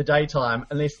stop in the daytime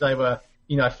unless they were,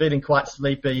 feeling quite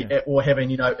sleepy or having,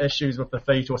 issues with the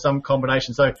feet or some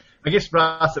combination. So I guess for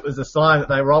us it was a sign that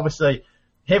they were obviously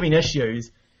having issues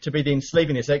to be then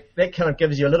sleeping there. So that kind of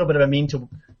gives you a little bit of a mental,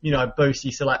 boost.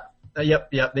 You like,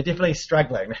 yep, they're definitely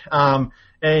struggling.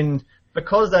 And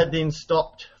because they then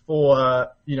stopped for,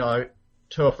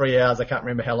 2 or 3 hours, I can't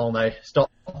remember how long they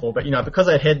stopped for, but, because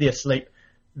they had their sleep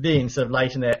then sort of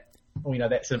late in that,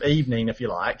 that sort of evening, if you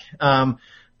like,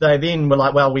 they then were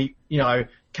like, well, we,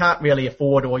 can't really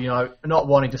afford or, not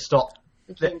wanting to stop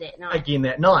again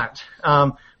that night.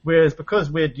 Whereas because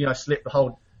we'd, slept the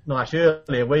whole night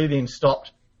earlier, we then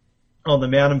stopped on the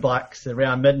mountain bikes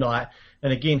around midnight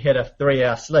and again had a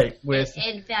 3-hour sleep.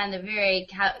 And found a very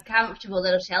comfortable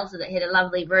little shelter that had a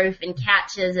lovely roof and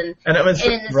couches and it was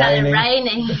and in the raining.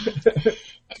 Raining.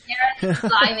 And Darren's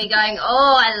flying me going,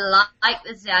 oh, I like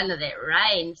the sound of that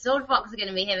rain. Swordfox are going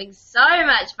to be having so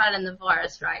much fun in the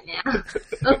forest right now.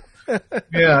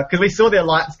 Yeah, because we saw their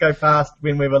lights go past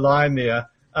when we were lying there,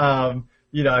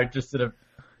 just sort of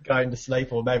going to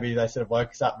sleep, or maybe they sort of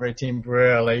woke us up very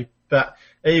temporarily. But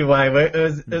either way,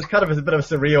 it was kind of a bit of a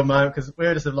surreal moment because we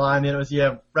were just lying there. It was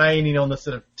raining on the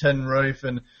sort of tin roof,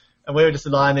 and we were just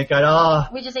lying there going, oh.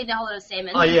 We just ate a whole lot of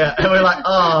salmon. Oh yeah, and we're like,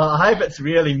 oh, I hope it's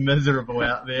really miserable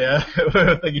out there. We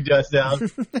were thinking to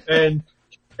ourselves, and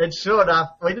sure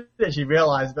enough, we didn't actually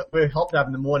realise, but we hopped up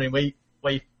in the morning. We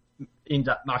ended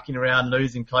up mucking around,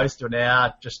 losing close to an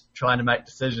hour, just trying to make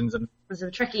decisions. And it was a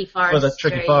tricky forest. It was a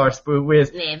tricky forest,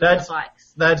 whereas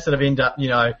they'd sort of end up,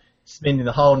 spending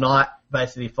the whole night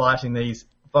basically fighting these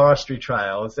forestry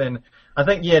trails. And I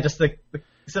think, just the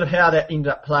sort of how that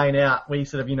ended up playing out, we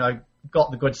sort of,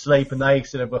 got the good sleep and they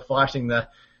sort of were fighting the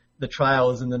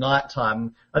trails in the night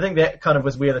time. I think that kind of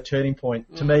was where the turning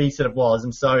point to me sort of was.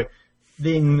 And so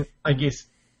then I guess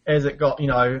as it got,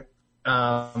 towards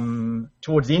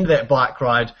the end of that bike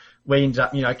ride, we ended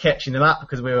up, catching them up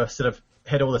because we were sort of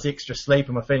had all this extra sleep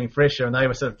and were feeling fresher and they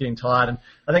were sort of getting tired. And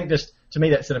I think just to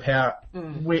me that's sort of how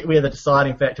where the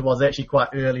deciding factor was actually quite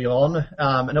early on.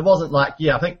 And it wasn't like,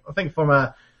 I think from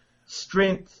a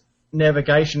strength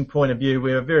navigation point of view,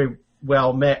 we were very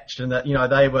well matched in that,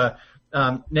 they were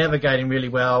navigating really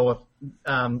well.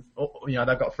 They've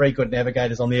got 3 good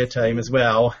navigators on their team as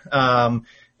well.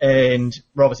 And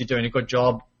we're obviously doing a good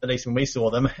job, at least when we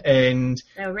saw them. And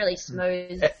they were really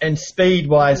smooth. And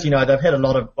speed-wise, they've had a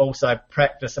lot of also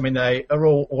practice. I mean, they are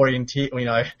all they've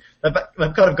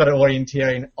kind of got an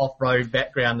orienteering off-road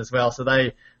background as well. So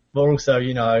they were also,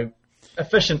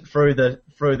 efficient through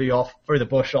the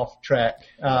bush off track.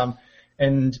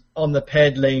 And on the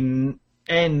paddling,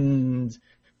 and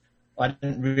I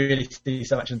didn't really see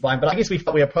so much in Blind, but I guess we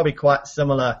thought we were probably quite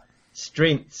similar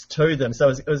strengths to them, so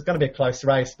it was going to be a close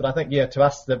race. But I think to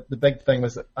us the big thing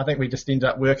was I think we just ended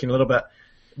up working a little bit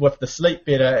with the sleep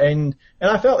better, and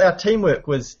I felt our teamwork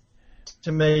was,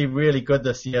 to me, really good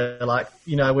this year. Like,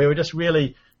 we were just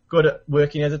really good at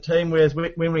working as a team, whereas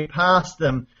when we passed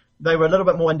them, they were a little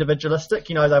bit more individualistic.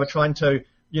 They were trying to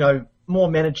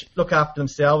more look after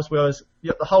themselves, whereas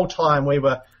the whole time we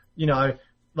were,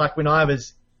 like when I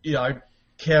was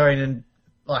carrying and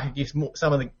like I guess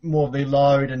some of the more of the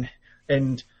load and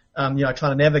trying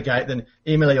to navigate, then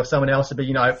Emily or someone else would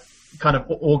be kind of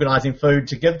organising food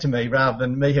to give to me rather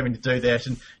than me having to do that,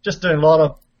 and just doing a lot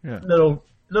of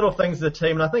little things as a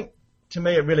team. And I think to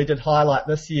me it really did highlight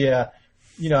this year.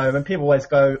 When people always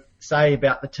say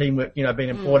about the teamwork being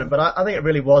important, but I think it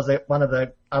really was one of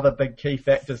the other big key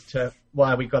factors to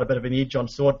why we got a bit of an edge on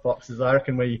Sword Foxes. I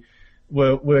reckon we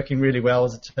were working really well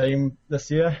as a team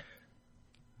this year.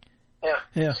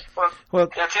 Yeah. Well,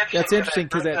 that's interesting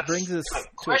because that brings us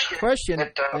to a question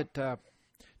that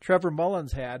Trevor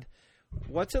Mullins had.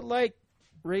 What's it like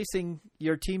racing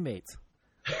your teammates?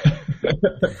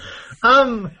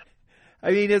 I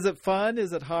mean, is it fun?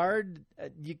 Is it hard?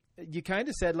 You kind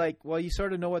of said you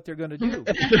sort of know what they're going to do.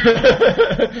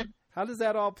 How does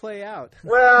that all play out?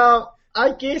 Well,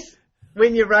 I guess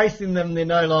when you're racing them, they're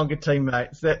no longer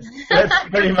teammates. That's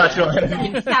pretty much what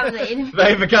happens.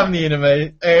 They become the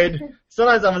enemy. And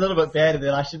sometimes I'm a little bit bad at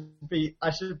that. I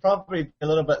should probably be a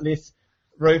little bit less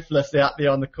ruthless out there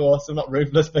on the course. I'm not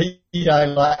ruthless, but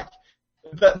a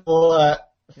bit more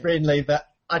friendly. But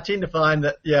I tend to find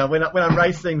that when I'm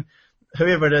racing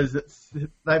whoever it is,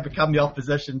 they become the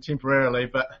opposition temporarily,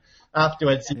 but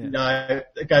afterwards,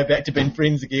 go back to being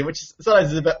friends again, which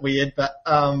sometimes is a bit weird, but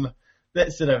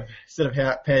that's sort of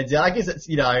how it pans out. I guess it's,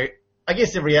 I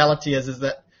guess the reality is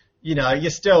that, you're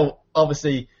still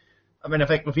obviously, I mean, I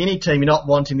think with any team, you're not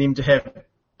wanting them to have,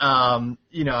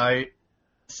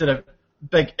 sort of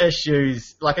big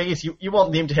issues. Like, I guess you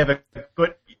want them to have a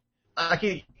good, I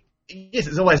guess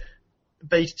it's always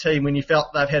beat a team when you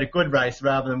felt they've had a good race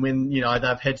rather than when,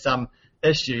 they've had some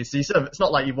issues. So it's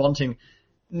not like you're wanting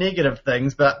negative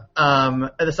things, but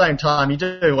at the same time, you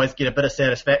do always get a bit of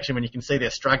satisfaction when you can see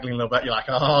they're struggling a little bit. You're like,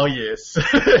 oh, yes.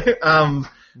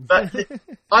 But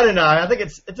I don't know. I think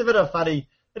it's a bit of a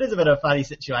funny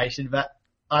situation, but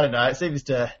I don't know. It seems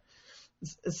to,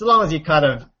 so long as you kind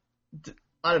of,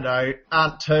 I don't know,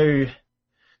 aren't too,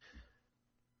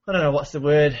 I don't know what's the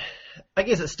word. I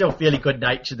guess it's still fairly good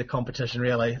natured, the competition,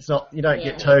 really. It's not, you don't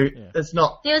get too, it's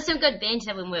not. There was some good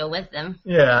banter when we were with them.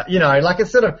 Yeah,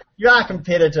 it's sort of, you are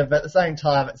competitive, but at the same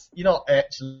time, you're not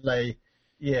actually,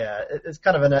 it's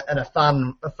kind of in a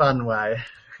fun way.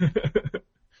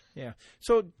 Yeah.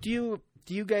 So do you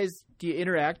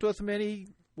interact with them any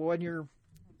when you're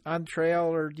on trail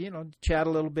or, chat a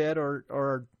little bit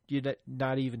or you're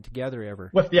not even together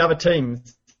ever? With the other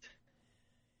teams?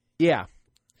 Yeah.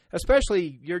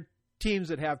 Especially your teams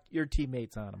that have your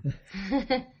teammates on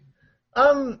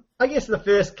them. I guess the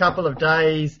first couple of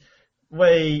days,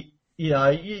 if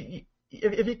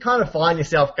you kind of find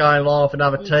yourself going along with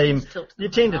another team, you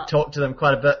tend to talk to them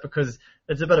quite a bit because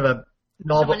it's a bit of a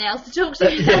novel. Someone else to talk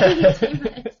to.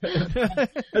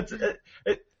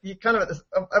 You kind of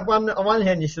on one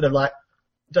hand you sort of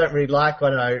don't really I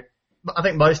don't know. I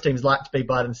think most teams like to be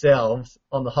by themselves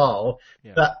on the whole,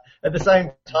 but at the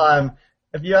same time,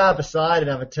 if you are beside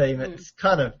another team, it's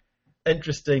kind of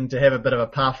interesting to have a bit of a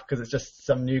puff because it's just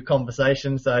some new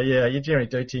conversation. So you generally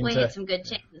do tend to. We had some good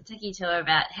chats the Tiki tour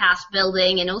about house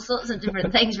building and all sorts of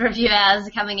different things for a few hours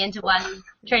coming into one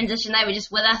transition. They were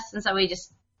just with us, and so we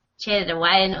just chatted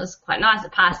away, and it was quite nice.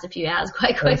 It passed a few hours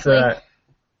quite quickly.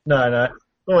 No.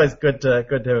 Always good to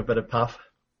have a bit of puff.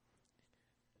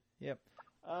 Yep.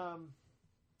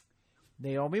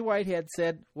 Naomi Whitehead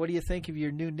said, "What do you think of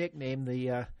your new nickname,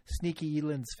 the Sneaky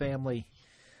Elands family?"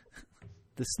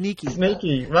 The Sneaky.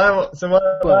 Sneaky. Well, so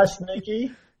why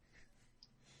Sneaky?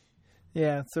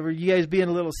 Yeah. So were you guys being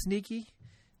a little sneaky?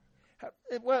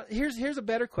 Well, here's a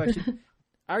better question.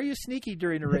 Are you sneaky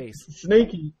during a race?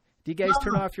 Sneaky. Do you guys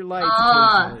turn off your lights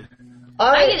occasionally?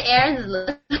 I get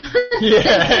Aaron's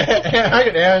Yeah, I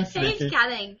get Aaron's sneaky. He's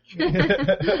cunning.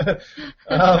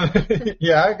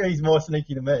 Yeah, I reckon he's more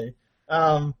sneaky than me.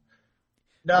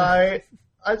 No,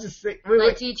 I just think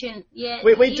do you turn? Yeah,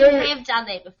 we you do have done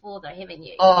that before, though, haven't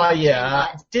you? Oh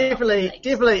yeah,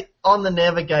 definitely on the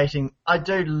navigating. I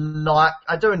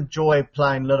do enjoy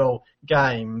playing little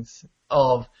games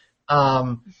of,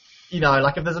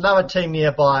 like if there's another team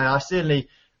nearby, I certainly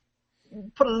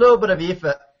put a little bit of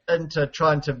effort into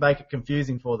trying to make it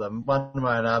confusing for them one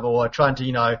way or another, or trying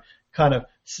to, kind of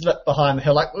slip behind the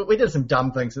hill. Like, we did some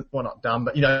dumb things, well, not dumb,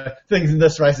 but, things in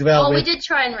this race as well. Oh, we did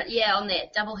try and, on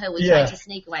that double hill, we tried to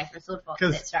sneak away from a sword fox.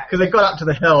 That's right. Because they got up to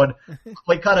the hill, and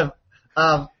we kind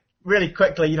of really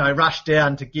quickly, rushed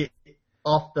down to get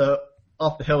off the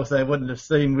hill so they wouldn't have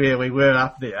seen where we were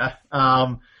up there.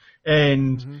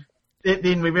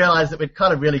 Then we realised that we'd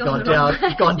kind of really gone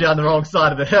down the wrong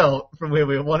side of the hill from where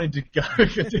we were wanting to go,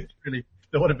 because we really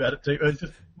thought about it too. It was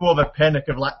just more of a panic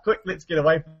of like, quick, let's get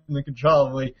away from the control.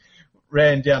 And we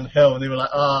ran down the hill, and then we were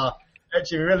like,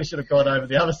 actually we really should have gone over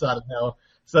the other side of the hill.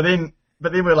 But then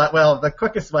we were like, well, the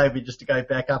quickest way would be just to go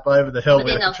back up over the hill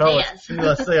where the control is. And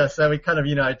they'll see us. So we kind of,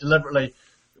 deliberately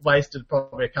wasted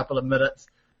probably a couple of minutes,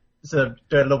 sort of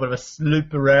doing a little bit of a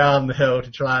sloop around the hill to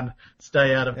try and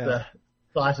stay out of the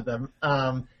sight of them.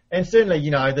 And certainly,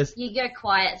 there's... You go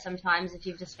quiet sometimes if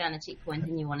you've just found a checkpoint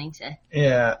and you're wanting to,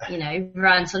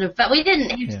 run sort of... But we didn't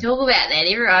have to talk about that.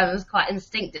 Everyone was quite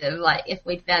instinctive. Like, if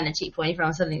we'd found a checkpoint,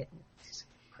 everyone was suddenly...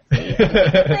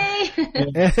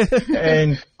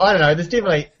 And, I don't know, there's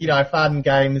definitely, fun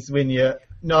games when you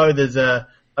know there's a...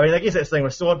 I mean, I guess that's the thing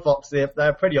with Sword Fox,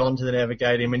 they're pretty onto the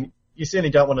navigating. I mean, you certainly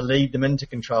don't want to lead them into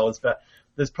controls, but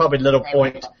there's probably little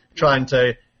point trying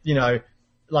to,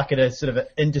 like at a sort of an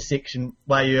intersection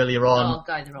way earlier on,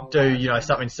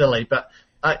 something silly. But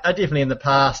I definitely in the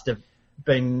past have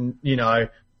been,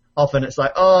 often it's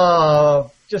like,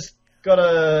 just got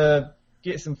to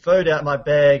get some food out of my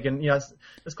bag. And,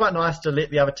 it's quite nice to let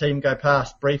the other team go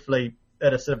past briefly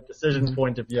at a sort of decision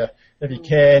point if you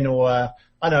can. Or,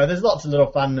 I know, there's lots of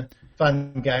little fun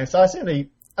games. So I certainly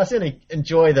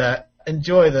enjoy the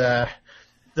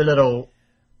little...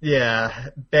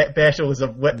 battles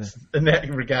of wits in that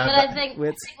regard. But I think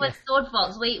with Sword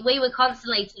Fox, we were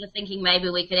constantly sort of thinking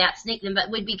maybe we could out-sneak them, but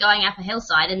we'd be going up a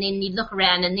hillside, and then you'd look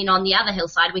around, and then on the other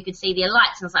hillside we could see their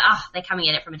lights, and it's like, they're coming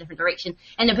at it from a different direction.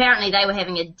 And apparently they were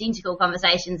having identical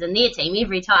conversations in their team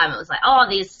every time. It was like,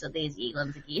 there's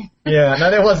Elands again. Yeah, no,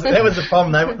 that was the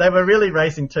problem. They were really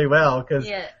racing too well, because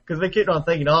we kept on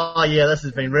thinking, this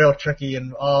has been real tricky,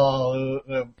 and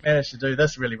we managed to do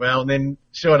this really well, and then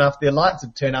sure enough their lights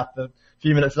would turn up a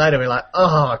few minutes later. We're like,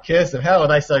 curse them, how are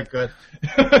they so good?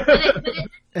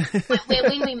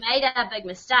 When we made our big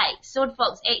mistake, Sword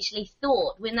Fox actually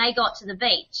thought when they got to the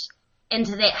beach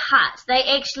into that hut, they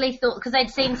actually thought, because they'd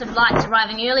seen some lights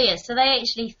arriving earlier, so they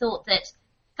actually thought that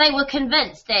they were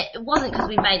convinced that it wasn't because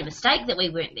we made a mistake that we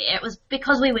weren't there, it was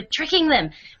because we were tricking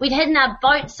them. We'd hidden our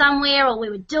boat somewhere, or we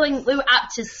were up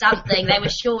to something. They were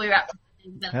sure we were up to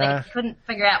but they couldn't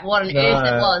figure out what on earth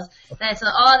it was. They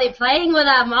thought, they're playing with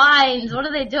our minds. What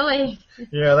are they doing?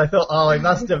 Yeah, they thought, we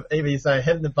must have either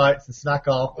hidden the boats and snuck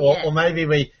off, or maybe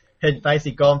we had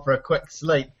basically gone for a quick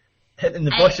sleep, hitting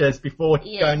the bushes before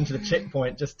going to the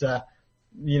checkpoint just to,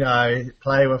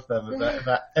 play with them.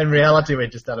 But in reality,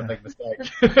 we'd just done a big mistake.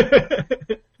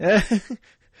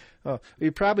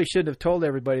 We probably shouldn't have told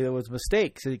everybody there was a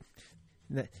mistake. So,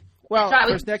 well, of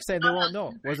course, next time they won't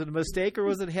know. Was it a mistake or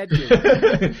was it headgear?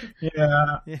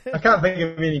 Yeah. I can't think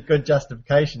of any good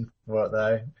justification for it,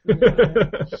 though.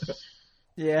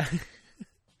 Yeah.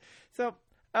 So,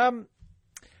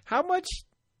 how much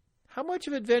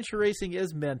of adventure racing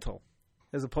is mental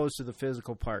as opposed to the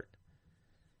physical part?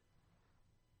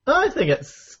 I think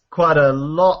it's quite a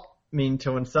lot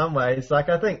mental in some ways. Like,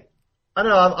 I'm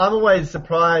always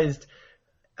surprised.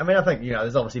 I mean, I think,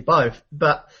 there's obviously both,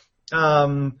 but,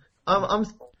 I'm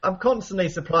constantly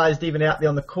surprised, even out there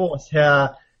on the course,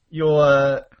 how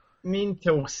your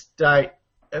mental state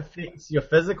affects your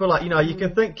physical. Like, you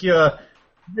can think you're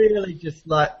really just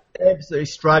like absolutely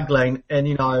struggling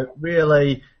and,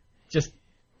 really just,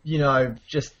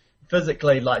 just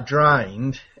physically like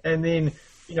drained, and then,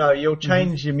 you'll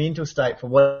change your mental state for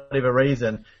whatever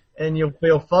reason and you'll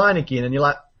feel fine again, and you're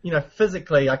like,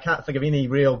 physically I can't think of any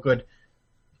real good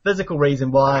physical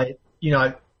reason why,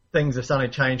 things have suddenly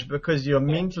changed, because you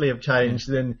mentally have changed.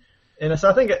 And so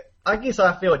I think I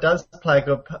feel it does play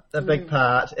a big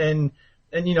part, and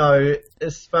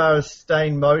as far as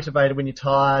staying motivated when you're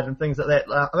tired and things like that,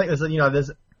 I think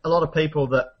there's a lot of people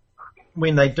that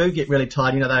when they do get really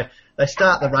tired, they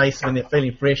start the race when they're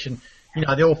feeling fresh and,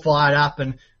 they're all fired up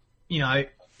and,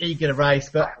 eager to race,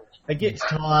 but they get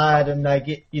tired and they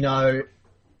get,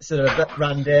 sort of a bit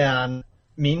run down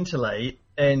mentally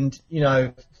and,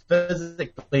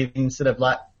 physically then sort of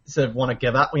want to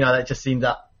give up, that just ends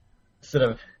up sort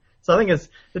of, so I think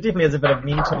there definitely is a bit of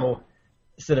mental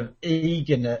sort of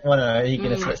eagerness,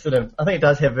 but sort of, I think it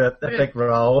does have a big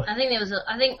role. I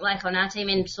think like on our team,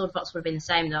 and Sword Fox would have been the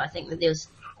same though, I think that there was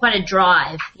quite a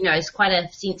drive, it's quite a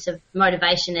sense of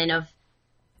motivation and of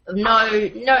no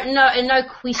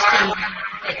question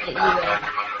that you were.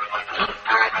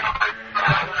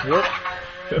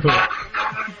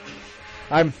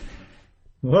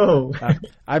 Whoa.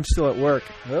 I'm still at work.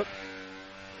 Oops.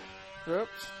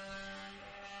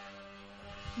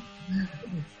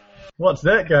 What's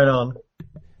that going on?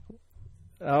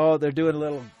 Oh, they're doing a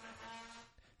little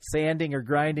sanding or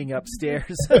grinding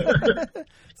upstairs.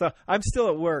 So I'm still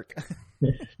at work.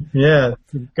 Yeah.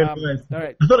 Good all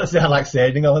right. I thought it sounded like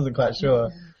sanding. I wasn't quite sure.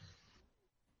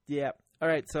 Yeah. All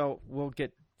right. So we'll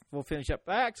finish up.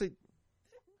 I actually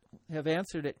have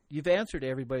answered it. You've answered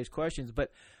everybody's questions, but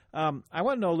I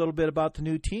want to know a little bit about the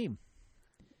new team.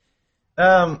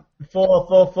 For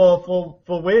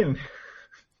when?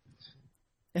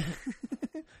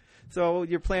 So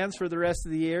your plans for the rest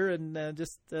of the year and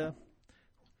just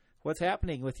what's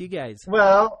happening with you guys?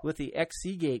 Well, with the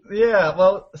Seagate. Yeah,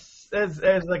 well, as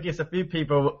I guess a few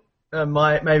people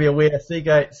might maybe aware,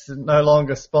 Seagate's no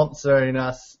longer sponsoring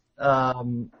us. At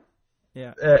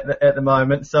the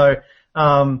moment. So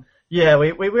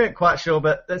we weren't quite sure,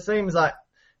 but it seems like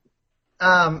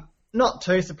not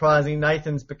too surprising.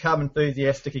 Nathan's become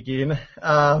enthusiastic again.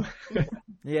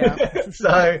 Yeah.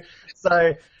 So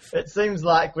it seems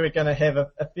like we're going to have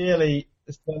a fairly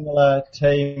similar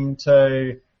team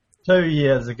to 2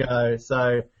 years ago.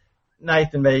 So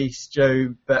Nathan, me,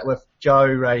 Stu, but with Joe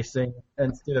racing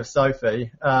instead of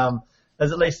Sophie.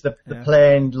 Is at least the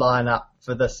planned lineup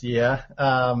for this year.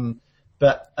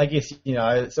 But I guess,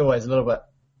 it's always a little bit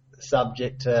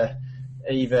subject to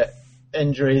either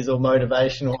injuries or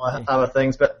motivation or other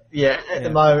things. But at the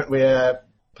moment we're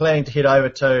planning to head over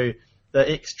to the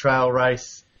X Trail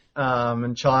race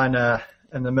in China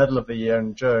in the middle of the year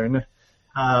in June,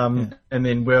 and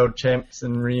then World Champs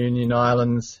in Reunion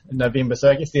Islands in November. So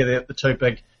I guess they're the two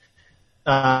big,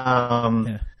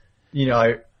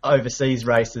 overseas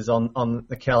races on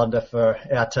the calendar for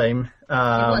our team.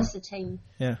 What's the team?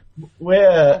 Yeah.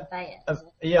 I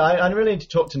really need to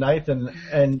talk to Nathan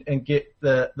and get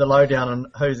the lowdown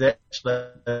on who's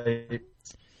actually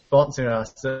sponsoring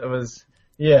us. It was,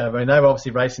 they were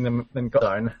obviously racing them in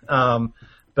Godzone. I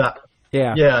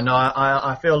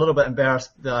feel a little bit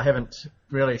embarrassed that I haven't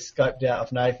really scoped out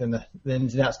of Nathan the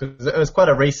ins and outs, because it was quite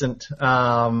a recent,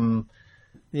 I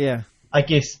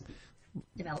guess,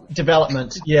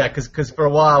 development. Because for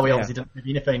a while we obviously didn't have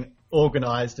anything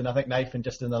organised, and I think Nathan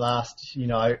just in the last,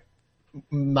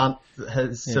 month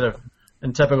has sort of,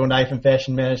 in typical Nathan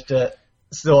fashion, managed to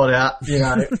sort out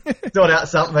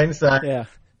something. So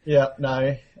He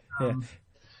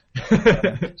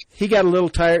got a little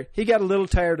tired. He got a little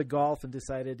tired of golf and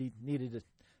decided he needed a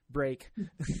break.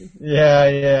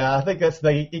 I think that's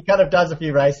he kind of does a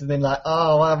few races and then like,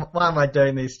 why am I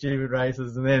doing these stupid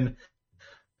races? And then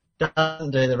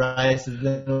doesn't do the races, and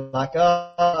then like,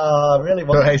 I really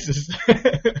want races.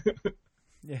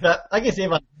 But I guess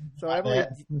everyone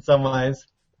in some ways.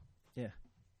 Yeah.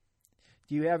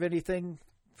 Do you have anything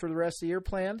for the rest of the year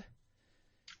planned?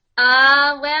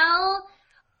 Well,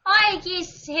 I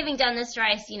guess having done this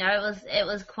race, it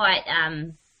was quite,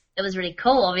 it was really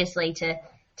cool, obviously, to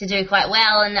do quite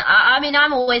well. And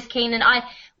I'm always keen. And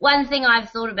one thing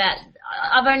I've thought about,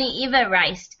 I've only ever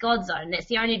raced Godzone. That's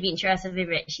the only adventure race I've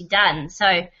ever actually done.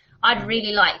 So I'd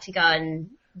really like to go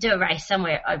and do a race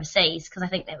somewhere overseas, because I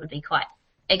think that would be quite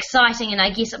exciting.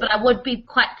 And but I would be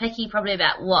quite picky probably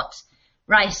about what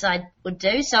race I would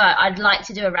do. So I'd like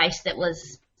to do a race that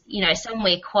was,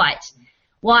 somewhere quite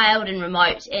wild and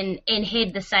remote and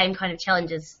had the same kind of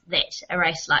challenges that a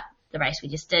race like the race we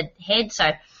just did had. So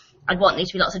I'd want there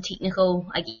to be lots of technical,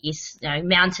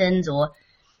 mountains or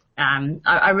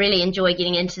I really enjoy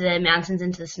getting into the mountains,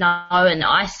 into the snow and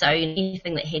ice. So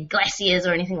anything that had glaciers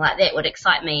or anything like that would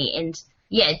excite me. And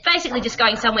yeah, basically just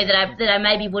going somewhere that I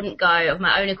maybe wouldn't go of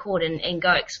my own accord and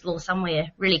go explore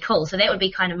somewhere really cool. So that would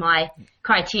be kind of my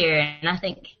criteria. And I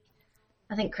think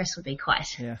Chris would be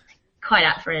quite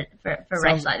up for a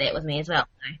race like that with me as well.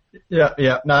 So.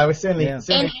 Yeah. No, we certainly. And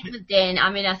with Dan, I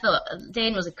mean, I thought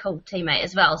Dan was a cool teammate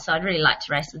as well, so I'd really like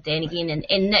to race with Dan again.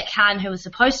 And Nick Hahn, who was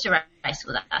supposed to race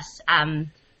with us,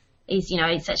 he's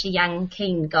such a young,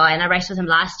 keen guy, and I raced with him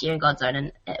last year in Godzone,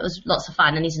 and it was lots of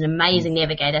fun. And he's an amazing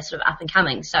navigator, sort of up and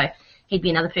coming. So he'd be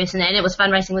another person, and it was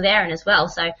fun racing with Aaron as well.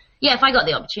 So yeah, if I got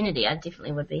the opportunity, I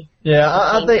definitely would be. Yeah,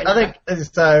 I think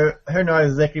so. Who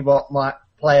knows exactly what might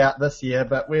play out this year,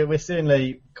 but we're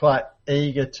certainly quite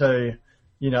eager to,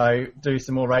 do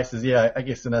some more races. Yeah, I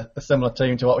guess in a similar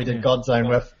team to what we did Godzone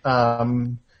with,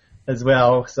 as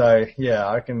well. So yeah,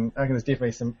 I think there's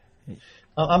definitely some.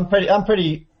 I'm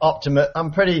pretty optimistic.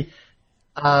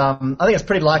 I think it's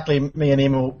pretty likely me and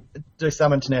Em will do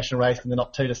some international race in the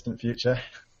not too distant future.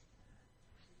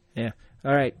 Yeah.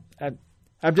 All right.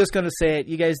 I'm just going to say it.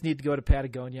 You guys need to go to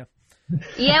Patagonia.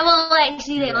 Yeah, well,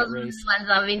 actually, that was one of the ones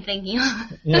I've been thinking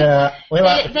of. Yeah.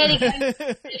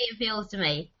 Patagonia really appeals to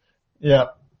me. Yeah.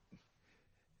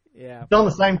 Yeah. It's on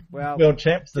the same world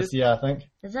champs this year, I think.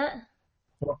 Is it?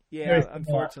 Yeah,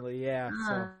 unfortunately, yeah.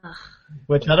 So.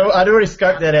 Which I'd already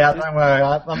scoped that out. Don't worry,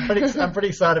 I'm pretty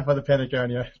excited for the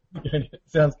Patagonia.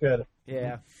 Sounds good.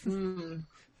 Yeah.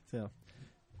 So,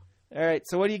 all right.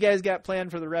 So, what do you guys got planned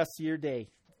for the rest of your day?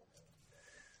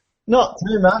 Not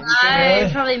too much. No,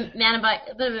 probably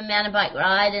a bit of a mountain bike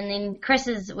ride, and then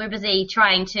we're busy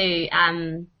trying to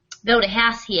build a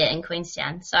house here in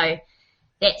Queenstown. So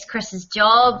that's Chris's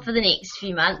job for the next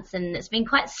few months, and it's been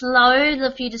quite slow. There's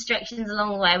a few distractions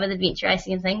along the way with adventure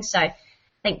racing and things. So I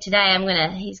think today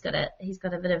he's got a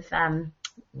bit of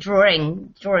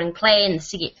drawing plans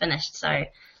to get finished. So I'm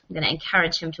going to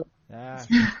encourage him to.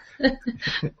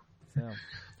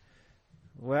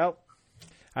 Well,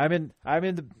 I'm in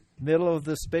the middle of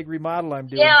this big remodel I'm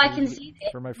doing. Yeah, I can see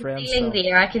that. For my friends.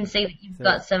 There, I can see that you've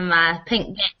got some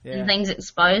pink gaps and things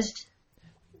exposed.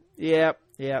 Yep.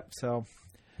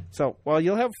 So well,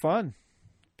 you'll have fun.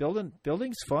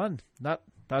 Building's fun. Not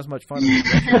as much fun.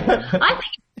 I think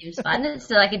it's fun. It's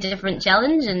like a different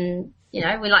challenge, and we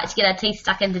like to get our teeth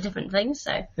stuck into different things.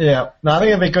 So yeah, no, I think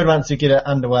it'll be good once you get it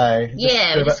underway. We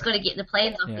just got to get the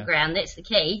plans off the ground. That's the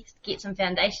key. Get some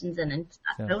foundations in and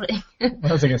start building.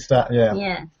 Once you can start,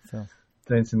 yeah. So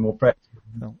doing some more practice.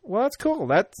 So, well, that's cool.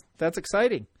 That's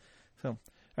exciting. So,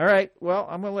 all right. Well,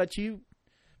 I'm going to let you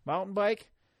mountain bike,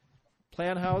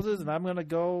 plan houses, and I'm going to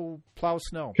go plow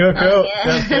snow. Cool.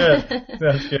 Sounds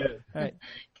good. All right.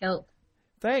 Cool.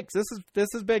 Thanks. This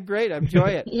has been great. I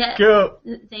enjoy it. Yeah. Cool.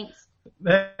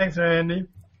 Thanks, Randy.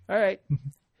 All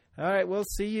right. We'll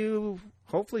see you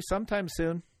hopefully sometime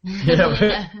soon.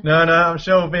 Yeah. No, I'm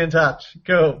sure we'll be in touch.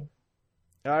 Cool.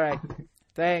 All right.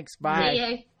 Thanks. Bye. See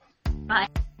you. Bye.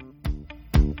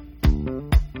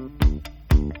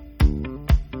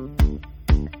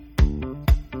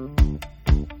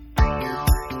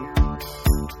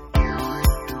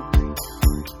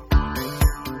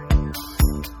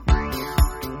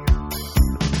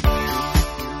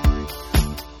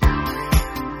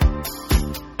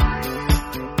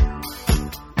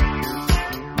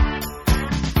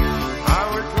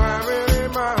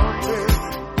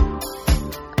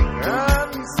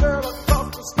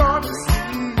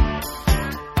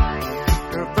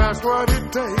 What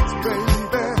it takes,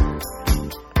 baby,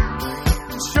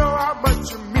 to show how much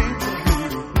you mean to me.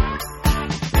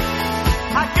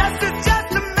 I guess it's just